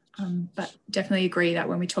 But definitely agree that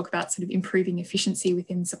when we talk about sort of improving efficiency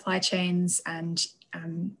within supply chains and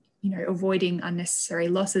you know, avoiding unnecessary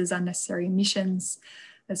losses, unnecessary emissions,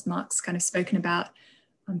 as Mark's kind of spoken about,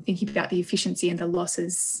 thinking about the efficiency and the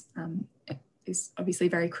losses is obviously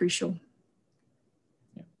very crucial.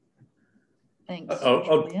 Thanks.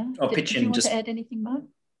 I'll pitch in. Did you want to add anything, Mark?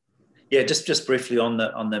 Yeah, just briefly on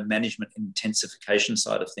the management intensification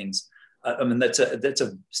side of things. I mean, that's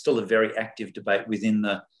still a very active debate within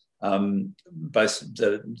both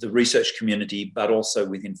the research community, but also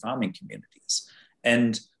within farming communities.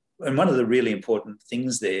 And one of the really important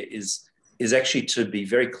things there is actually to be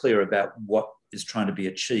very clear about what is trying to be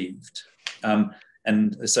achieved.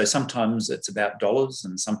 And so sometimes it's about dollars,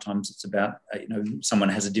 and sometimes it's about, you know, someone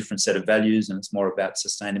has a different set of values and it's more about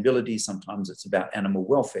sustainability. Sometimes it's about animal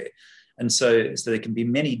welfare. And so there can be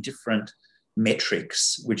many different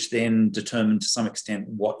metrics which then determine to some extent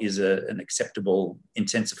what is an acceptable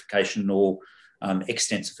intensification or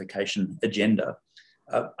extensification agenda.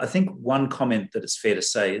 I think one comment that is fair to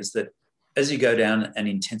say is that as you go down an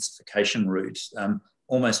intensification route,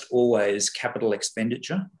 almost always capital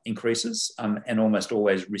expenditure increases and almost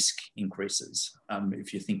always risk increases,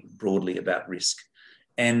 if you think broadly about risk.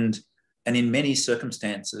 And in many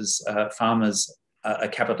circumstances, farmers are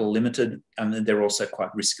capital limited, and they're also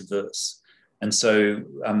quite risk averse. And so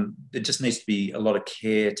there just needs to be a lot of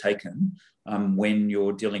care taken when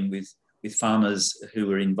you're dealing with farmers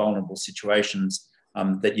who are in vulnerable situations,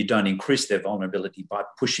 that you don't increase their vulnerability by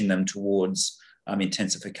pushing them towards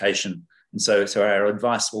intensification. And so our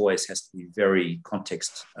advice always has to be very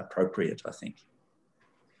context appropriate, I think.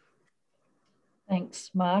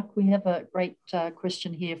 Thanks, Mark. We have a great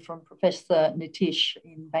question here from Professor Nitish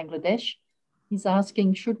in Bangladesh, He's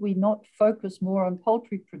asking, should we not focus more on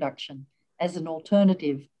poultry production as an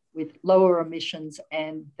alternative with lower emissions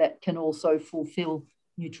and that can also fulfill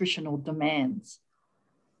nutritional demands?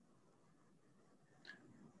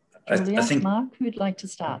 Julia, I think, Mark, who'd like to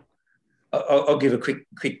start? I'll give a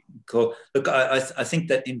quick call. Look, I think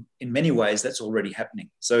that in many ways that's already happening.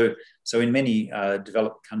 So in many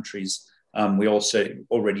developed countries, we also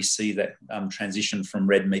already see that transition from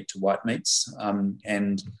red meat to white meats,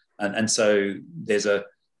 and so there's a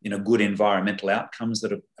good environmental outcomes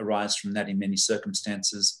that arise from that in many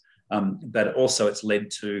circumstances, but also it's led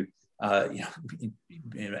to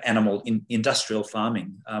animal industrial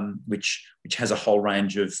farming, which has a whole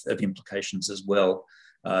range of implications as well.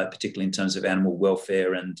 Particularly in terms of animal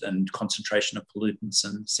welfare and concentration of pollutants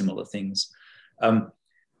and similar things.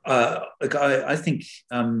 I think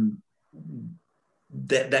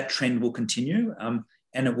that trend will continue,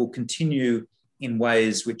 and it will continue in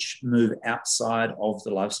ways which move outside of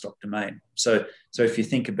the livestock domain. So if you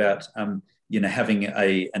think about having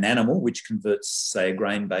an animal which converts, say, a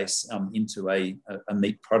grain base into a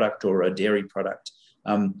meat product or a dairy product,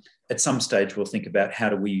 at some stage, we'll think about how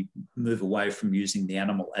do we move away from using the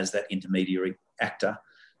animal as that intermediary actor,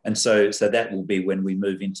 and so that will be when we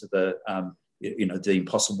move into the the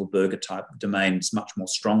Impossible Burger type domains much more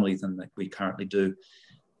strongly than that we currently do.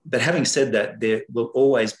 But having said that, there will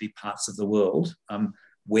always be parts of the world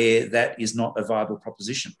where that is not a viable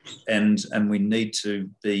proposition, and we need to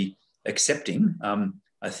be accepting.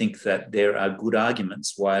 I think that there are good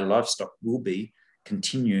arguments why livestock will be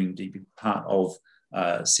continuing to be part of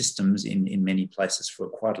systems in many places for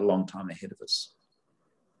quite a long time ahead of us.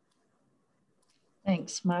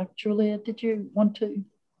 Thanks, Mark. Julia, did you want to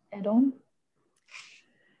add on?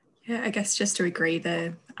 Yeah, I guess just to agree,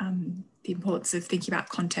 the importance of thinking about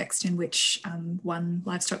context in which one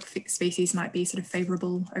livestock species might be sort of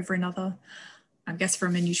favourable over another. I guess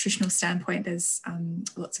from a nutritional standpoint, there's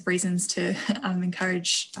lots of reasons to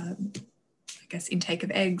encourage, I guess, intake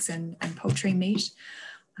of eggs and poultry meat.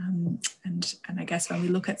 And I guess when we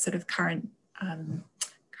look at sort of current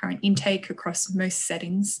intake across most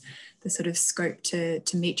settings, the sort of scope to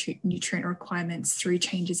meet nutrient requirements through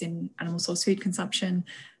changes in animal source food consumption,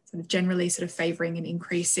 sort of generally sort of favouring an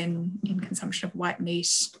increase in consumption of white meat,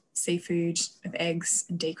 seafood, of eggs,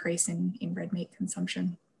 and decrease in red meat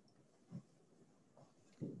consumption.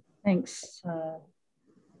 Thanks,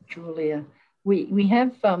 Julia. We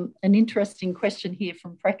have an interesting question here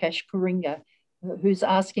from Prakash Kuringa, who's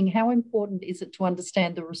asking, how important is it to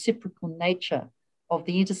understand the reciprocal nature of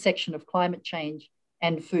the intersection of climate change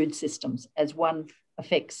and food systems as one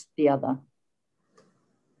affects the other?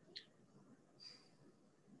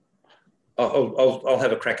 I'll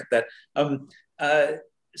have a crack at that.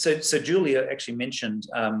 So Julia actually mentioned,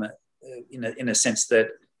 in a sense, that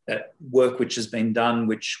work which has been done,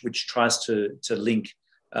 which tries to link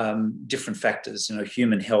different factors,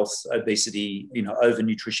 human health, obesity,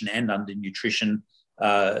 overnutrition and undernutrition,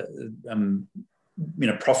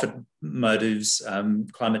 profit motives,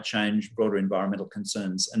 climate change, broader environmental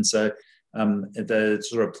concerns. And so the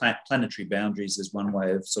sort of planetary boundaries is one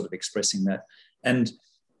way of sort of expressing that. And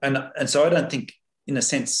so I don't think, in a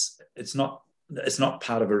sense, it's not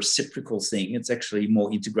part of a reciprocal thing. It's actually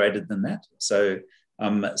more integrated than that. So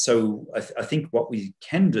I think what we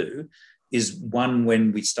can do is, one,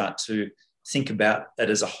 when we start to think about it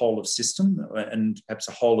as a whole of system and perhaps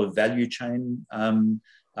a whole of value chain,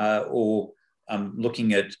 or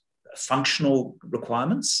looking at functional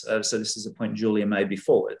requirements. So this is a point Julia made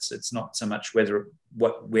before. It's not so much where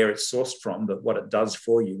it's sourced from, but what it does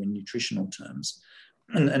for you in nutritional terms.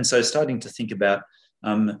 And so starting to think about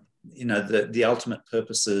the ultimate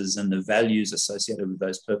purposes and the values associated with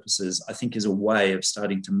those purposes, I think, is a way of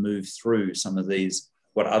starting to move through some of these,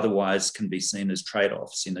 what otherwise can be seen as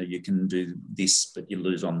trade-offs. You can do this, but you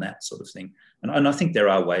lose on that sort of thing. And I think there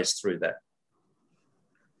are ways through that.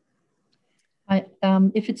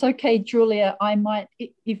 If it's okay, Julia, I might,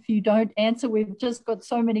 if you don't answer, we've just got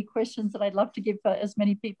so many questions that I'd love to give as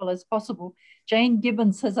many people as possible. Jane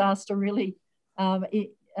Gibbons has asked a really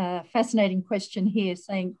fascinating question here,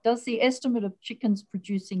 saying, does the estimate of chickens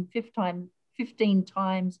producing 15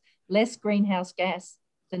 times less greenhouse gas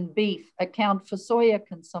than beef account for soya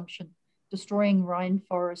consumption, destroying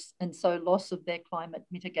rainforests, and so loss of their climate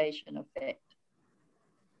mitigation effect?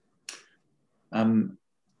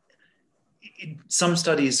 Some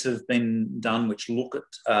studies have been done which look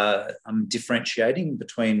at differentiating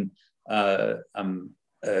between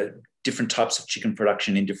different types of chicken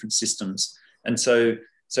production in different systems. And so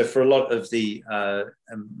for a lot of the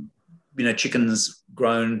chickens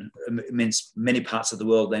grown in many parts of the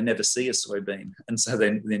world, they never see a soybean. And so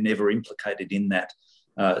they're never implicated in that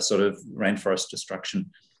sort of rainforest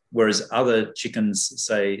destruction. Whereas other chickens,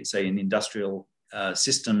 say in industrial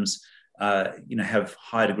systems, have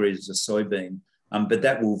high degrees of soybean. But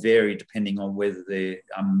that will vary depending on whether they're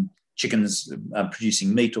chickens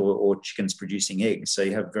producing meat or chickens producing eggs. So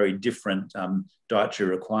you have very different dietary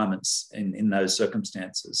requirements in those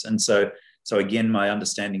circumstances. And so again, my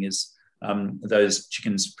understanding is those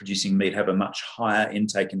chickens producing meat have a much higher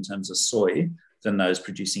intake in terms of soy than those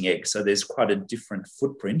producing eggs. So there's quite a different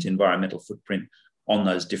footprint, environmental footprint, on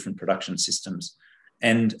those different production systems.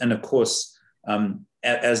 And of course,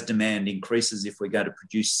 as demand increases, if we're going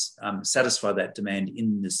to satisfy that demand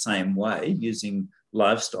in the same way using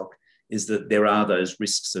livestock, is that there are those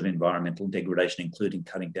risks of environmental degradation, including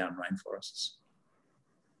cutting down rainforests.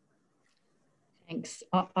 Thanks.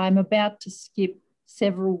 I'm about to skip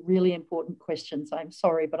several really important questions. I'm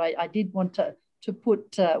sorry, but I did want to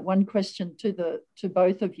put one question to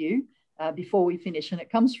both of you before we finish, and it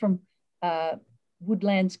comes from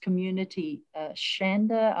Woodlands Community,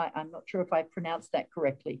 Shanda, I'm not sure if I pronounced that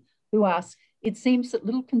correctly, who asks, it seems that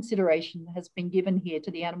little consideration has been given here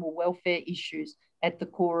to the animal welfare issues at the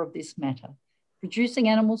core of this matter. Producing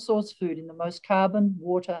animal source food in the most carbon,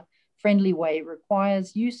 water friendly way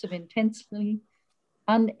requires use of intensely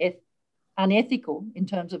unethical, in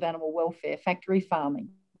terms of animal welfare, factory farming,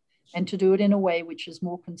 and to do it in a way which is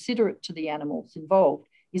more considerate to the animals involved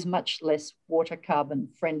is much less water carbon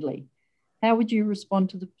friendly. How would you respond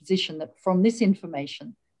to the position that from this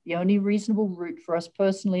information, the only reasonable route for us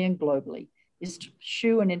personally and globally is to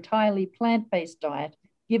pursue an entirely plant-based diet,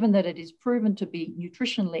 given that it is proven to be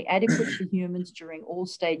nutritionally adequate for humans during all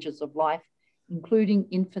stages of life, including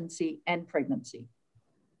infancy and pregnancy?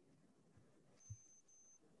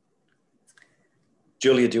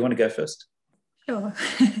 Julia, do you want to go first? Sure.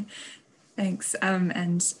 Thanks.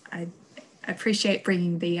 And I appreciate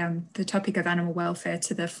bringing the topic of animal welfare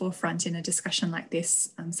to the forefront in a discussion like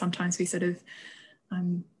this. Sometimes we sort of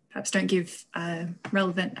perhaps don't give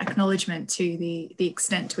relevant acknowledgement to the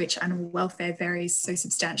extent to which animal welfare varies so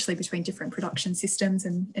substantially between different production systems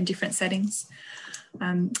and different settings.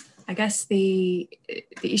 I guess the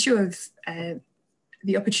issue of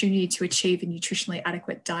the opportunity to achieve a nutritionally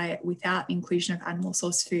adequate diet without inclusion of animal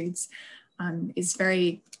source foods is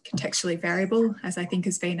very contextually variable, as I think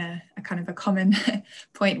has been a kind of a common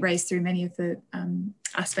point raised through many of the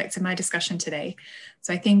aspects of my discussion today.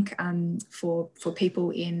 So I think for people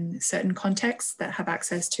in certain contexts that have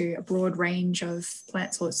access to a broad range of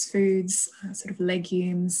plant source foods, sort of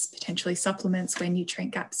legumes, potentially supplements where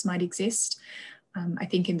nutrient gaps might exist, I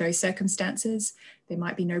think in those circumstances, there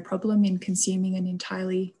might be no problem in consuming an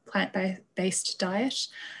entirely plant-based diet.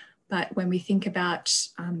 But when we think about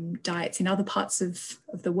diets in other parts of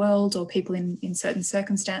the world, or people in certain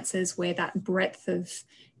circumstances where that breadth of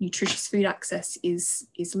nutritious food access is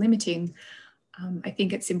limiting, I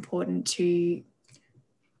think it's important to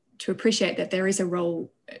appreciate that there is a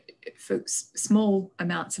role for small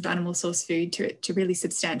amounts of animal source food to really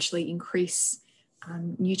substantially increase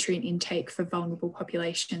nutrient intake for vulnerable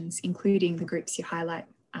populations, including the groups you highlight,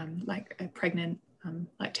 like pregnant,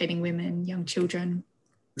 lactating women, young children.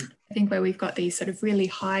 I think where we've got these sort of really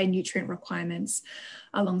high nutrient requirements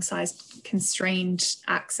alongside constrained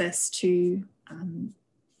access to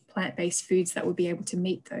plant-based foods that will be able to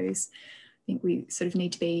meet those, I think we sort of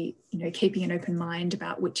need to be, keeping an open mind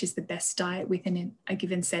about which is the best diet within a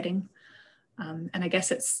given setting. And I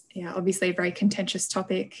guess it's, obviously a very contentious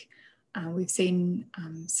topic. We've seen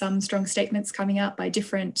some strong statements coming out by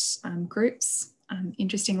different groups.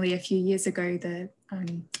 Interestingly, a few years ago, I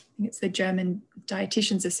think it's the German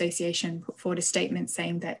Dietitians Association put forward a statement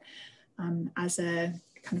saying that as a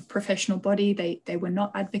kind of professional body, they were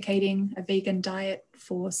not advocating a vegan diet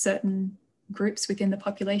for certain groups within the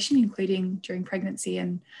population, including during pregnancy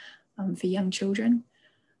and for young children.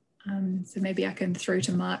 So maybe I can throw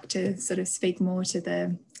to Mark to sort of speak more to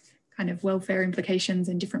the kind of welfare implications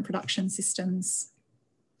in different production systems.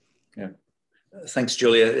 Yeah, thanks,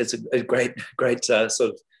 Julia. It's a great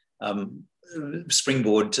sort of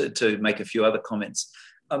springboard to make a few other comments.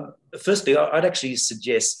 Firstly, I'd actually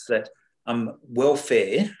suggest that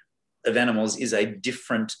welfare of animals is a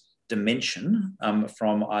different dimension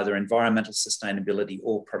from either environmental sustainability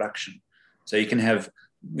or production. So you can have,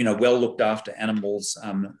 well looked after animals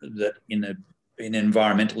that in an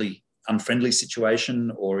environmentally unfriendly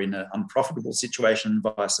situation or in an unprofitable situation,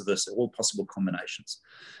 vice versa, all possible combinations.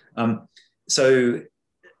 So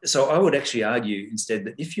I would actually argue instead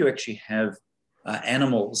that if you actually have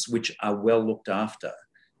animals which are well looked after,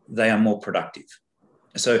 they are more productive.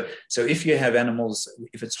 So if you have animals,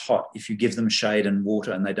 if it's hot, if you give them shade and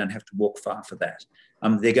water and they don't have to walk far for that,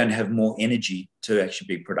 they're going to have more energy to actually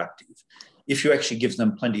be productive. If you actually give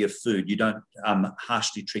them plenty of food, you don't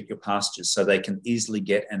harshly treat your pastures so they can easily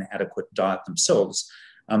get an adequate diet themselves,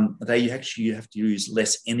 they actually have to use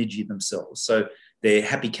less energy themselves. So they're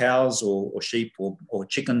happy cows or sheep or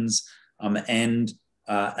chickens, and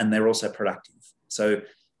they're also productive. So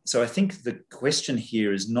I think the question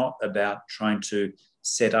here is not about trying to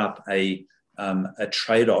set up a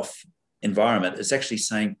trade-off environment. It's actually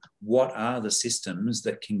saying, what are the systems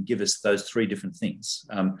that can give us those three different things?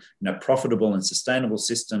 Profitable and sustainable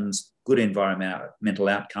systems, good environmental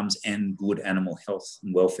outcomes, and good animal health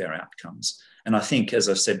and welfare outcomes. And I think, as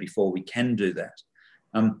I said before, we can do that.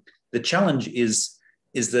 The challenge is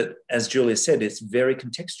that, as Julia said, it's very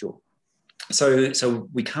contextual. So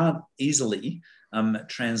we can't easily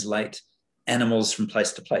translate animals from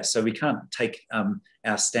place to place. So we can't take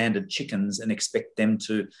our standard chickens and expect them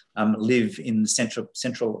to live in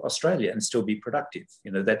central Australia and still be productive.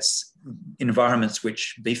 That's environments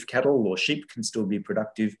which beef cattle or sheep can still be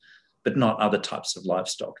productive, but not other types of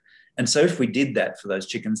livestock. And so if we did that for those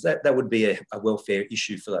chickens, that would be a welfare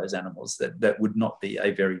issue for those animals. That would not be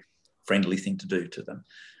a very friendly thing to do to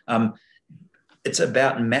them. It's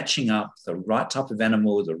about matching up the right type of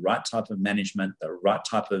animal, the right type of management, the right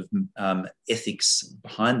type of ethics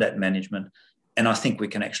behind that management. And I think we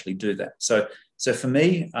can actually do that. So for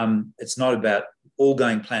me, it's not about all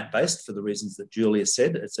going plant-based for the reasons that Julia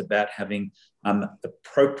said. It's about having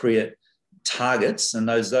appropriate targets, and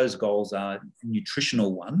those goals are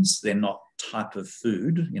nutritional ones. They're not type of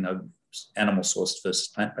food, animal sourced versus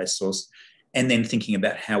plant-based sourced. And then thinking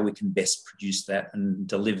about how we can best produce that and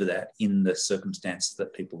deliver that in the circumstances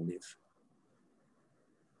that people live.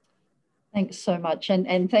 Thanks so much,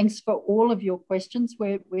 and thanks for all of your questions.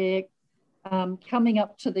 We're coming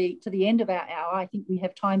up to the end of our hour. I think we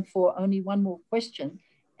have time for only one more question.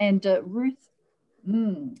 And Ruth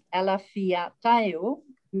Alafiatao,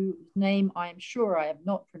 whose name I am sure I have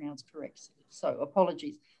not pronounced correctly, so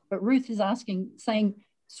apologies. But Ruth is saying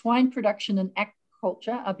swine production and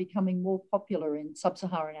culture are becoming more popular in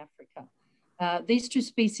sub-Saharan Africa. These two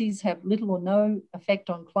species have little or no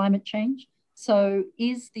effect on climate change. So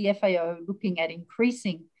is the FAO looking at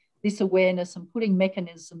increasing this awareness and putting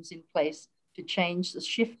mechanisms in place to change the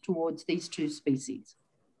shift towards these two species?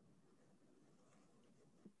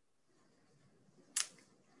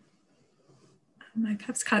 I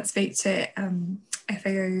perhaps can't speak to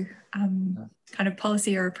FAO kind of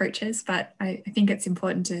policy or approaches, but I think it's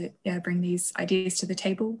important to bring these ideas to the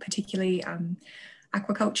table, particularly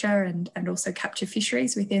aquaculture and also capture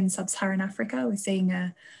fisheries within sub-Saharan Africa. We're seeing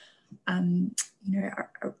a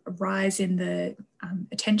rise in the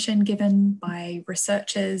attention given by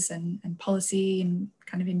researchers and policy and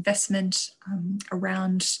kind of investment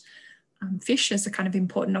around fish as a kind of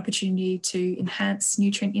important opportunity to enhance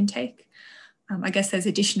nutrient intake. I guess there's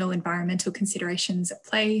additional environmental considerations at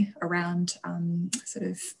play around sort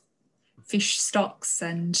of fish stocks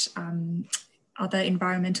and other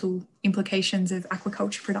environmental implications of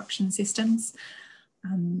aquaculture production systems.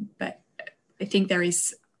 But I think there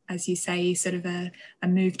is, as you say, sort of a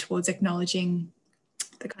move towards acknowledging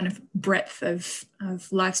the kind of breadth of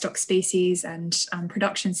livestock species and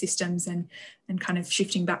production systems and kind of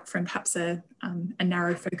shifting back from perhaps a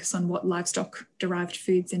narrow focus on what livestock derived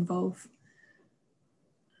foods involve.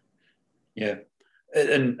 Yeah,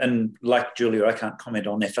 and like Julia, I can't comment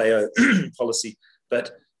on FAO policy,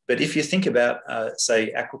 but if you think about,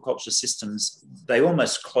 say, aquaculture systems, they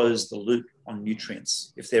almost close the loop on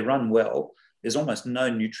nutrients. If they're run well, there's almost no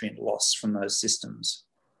nutrient loss from those systems.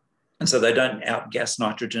 And so they don't outgas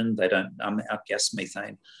nitrogen, they don't outgas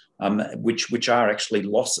methane, which are actually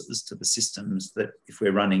losses to the systems that if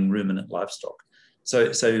we're running ruminant livestock.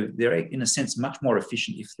 So they're, in a sense, much more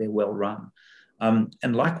efficient if they're well run.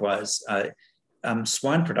 And likewise,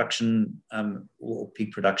 swine production or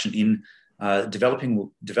pig production in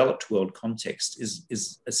developed world context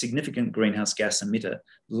is a significant greenhouse gas emitter,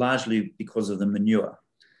 largely because of the manure.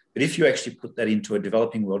 But if you actually put that into a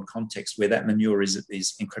developing world context where that manure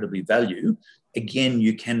is incredibly valued, again,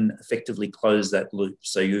 you can effectively close that loop.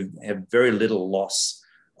 So you have very little loss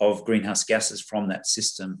of greenhouse gases from that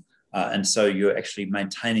system. And so you're actually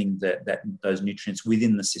maintaining those nutrients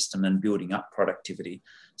within the system and building up productivity.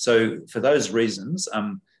 So for those reasons,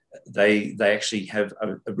 they actually have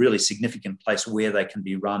a really significant place where they can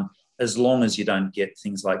be run, as long as you don't get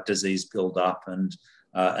things like disease build up and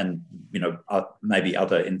maybe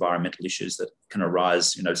other environmental issues that can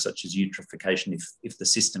arise, such as eutrophication if the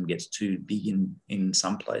system gets too big in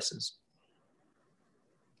some places.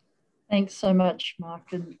 Thanks so much,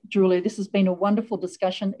 Mark and Julia. This has been a wonderful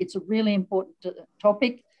discussion. It's a really important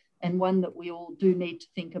topic and one that we all do need to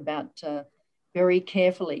think about very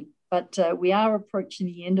carefully. But we are approaching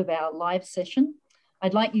the end of our live session.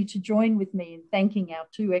 I'd like you to join with me in thanking our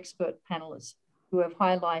two expert panelists who have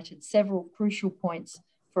highlighted several crucial points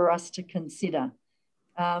for us to consider.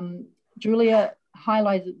 Julia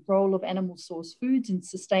highlighted the role of animal source foods in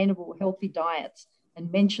sustainable, healthy diets and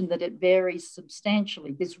mentioned that it varies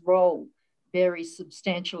substantially, this role varies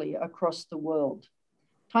substantially across the world.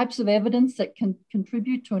 Types of evidence that can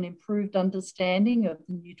contribute to an improved understanding of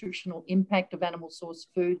the nutritional impact of animal source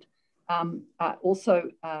food also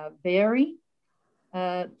vary.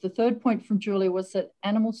 The third point from Julia was that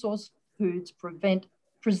animal source foods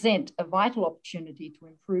present a vital opportunity to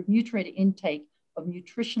improve nutrient intake of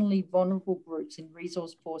nutritionally vulnerable groups in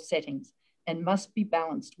resource-poor settings and must be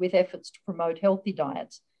balanced with efforts to promote healthy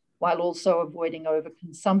diets while also avoiding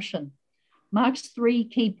overconsumption. Mark's three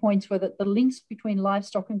key points were that the links between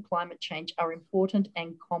livestock and climate change are important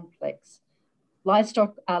and complex.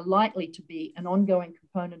 Livestock are likely to be an ongoing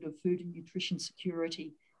component of food and nutrition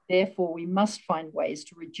security. Therefore, we must find ways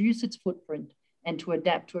to reduce its footprint and to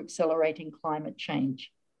adapt to accelerating climate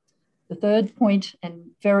change. The third point, and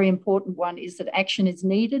very important one, is that action is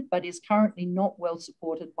needed, but is currently not well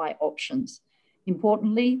supported by options.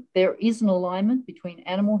 Importantly, there is an alignment between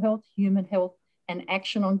animal health, human health, and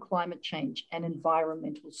action on climate change and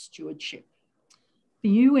environmental stewardship. For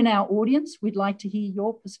you in our audience, we'd like to hear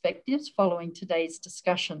your perspectives following today's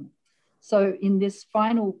discussion. So in this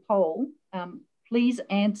final poll, please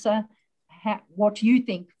answer what you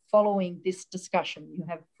think following this discussion. You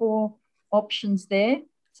have 4 options there.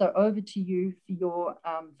 So over to you for your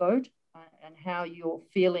vote and how you're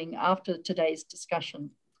feeling after today's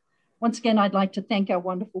discussion. Once again, I'd like to thank our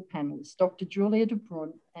wonderful panelists, Dr. Julia de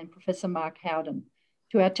Bruyn and Professor Mark Howden,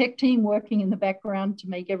 to our tech team working in the background to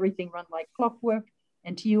make everything run like clockwork,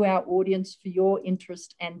 and to you, our audience, for your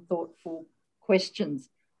interest and thoughtful questions.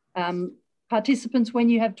 Participants, when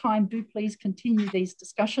you have time, do please continue these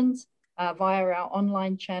discussions via our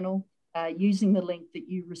online channel using the link that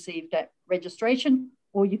you received at registration,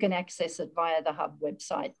 or you can access it via the Hub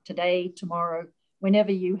website today, tomorrow,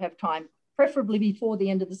 whenever you have time, preferably before the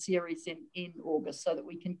end of the series in August, so that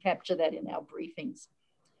we can capture that in our briefings.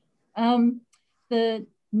 The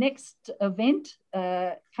next event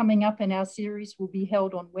coming up in our series will be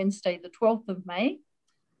held on Wednesday, the 12th of May.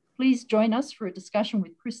 Please join us for a discussion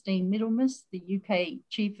with Christine Middlemas, the UK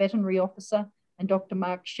Chief Veterinary Officer, and Dr.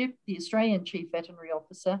 Mark Shipp, the Australian Chief Veterinary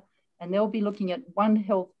Officer, and they'll be looking at One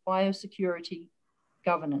Health biosecurity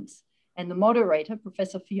governance. And the moderator,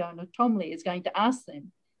 Professor Fiona Tomley, is going to ask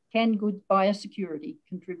them, can good biosecurity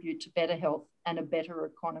contribute to better health and a better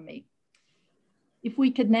economy? If we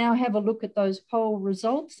could now have a look at those poll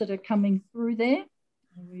results that are coming through there.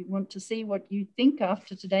 We want to see what you think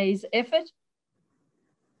after today's effort.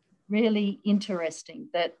 Really interesting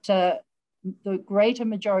that the greater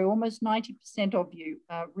majority, almost 90% of you,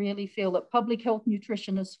 really feel that public health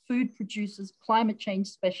nutritionists, food producers, climate change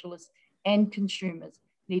specialists, and consumers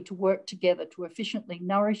need to work together to efficiently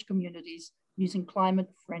nourish communities using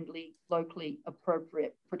climate-friendly, locally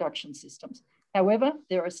appropriate production systems. However,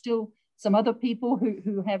 there are still some other people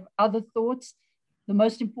who have other thoughts. The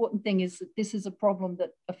most important thing is that this is a problem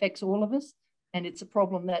that affects all of us, and it's a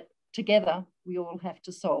problem that together we all have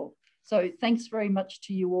to solve. So thanks very much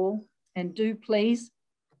to you all, and do please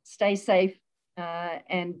stay safe,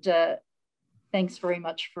 and thanks very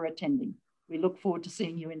much for attending. We look forward to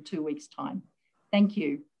seeing you in 2 weeks' time. Thank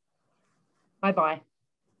you. Bye-bye.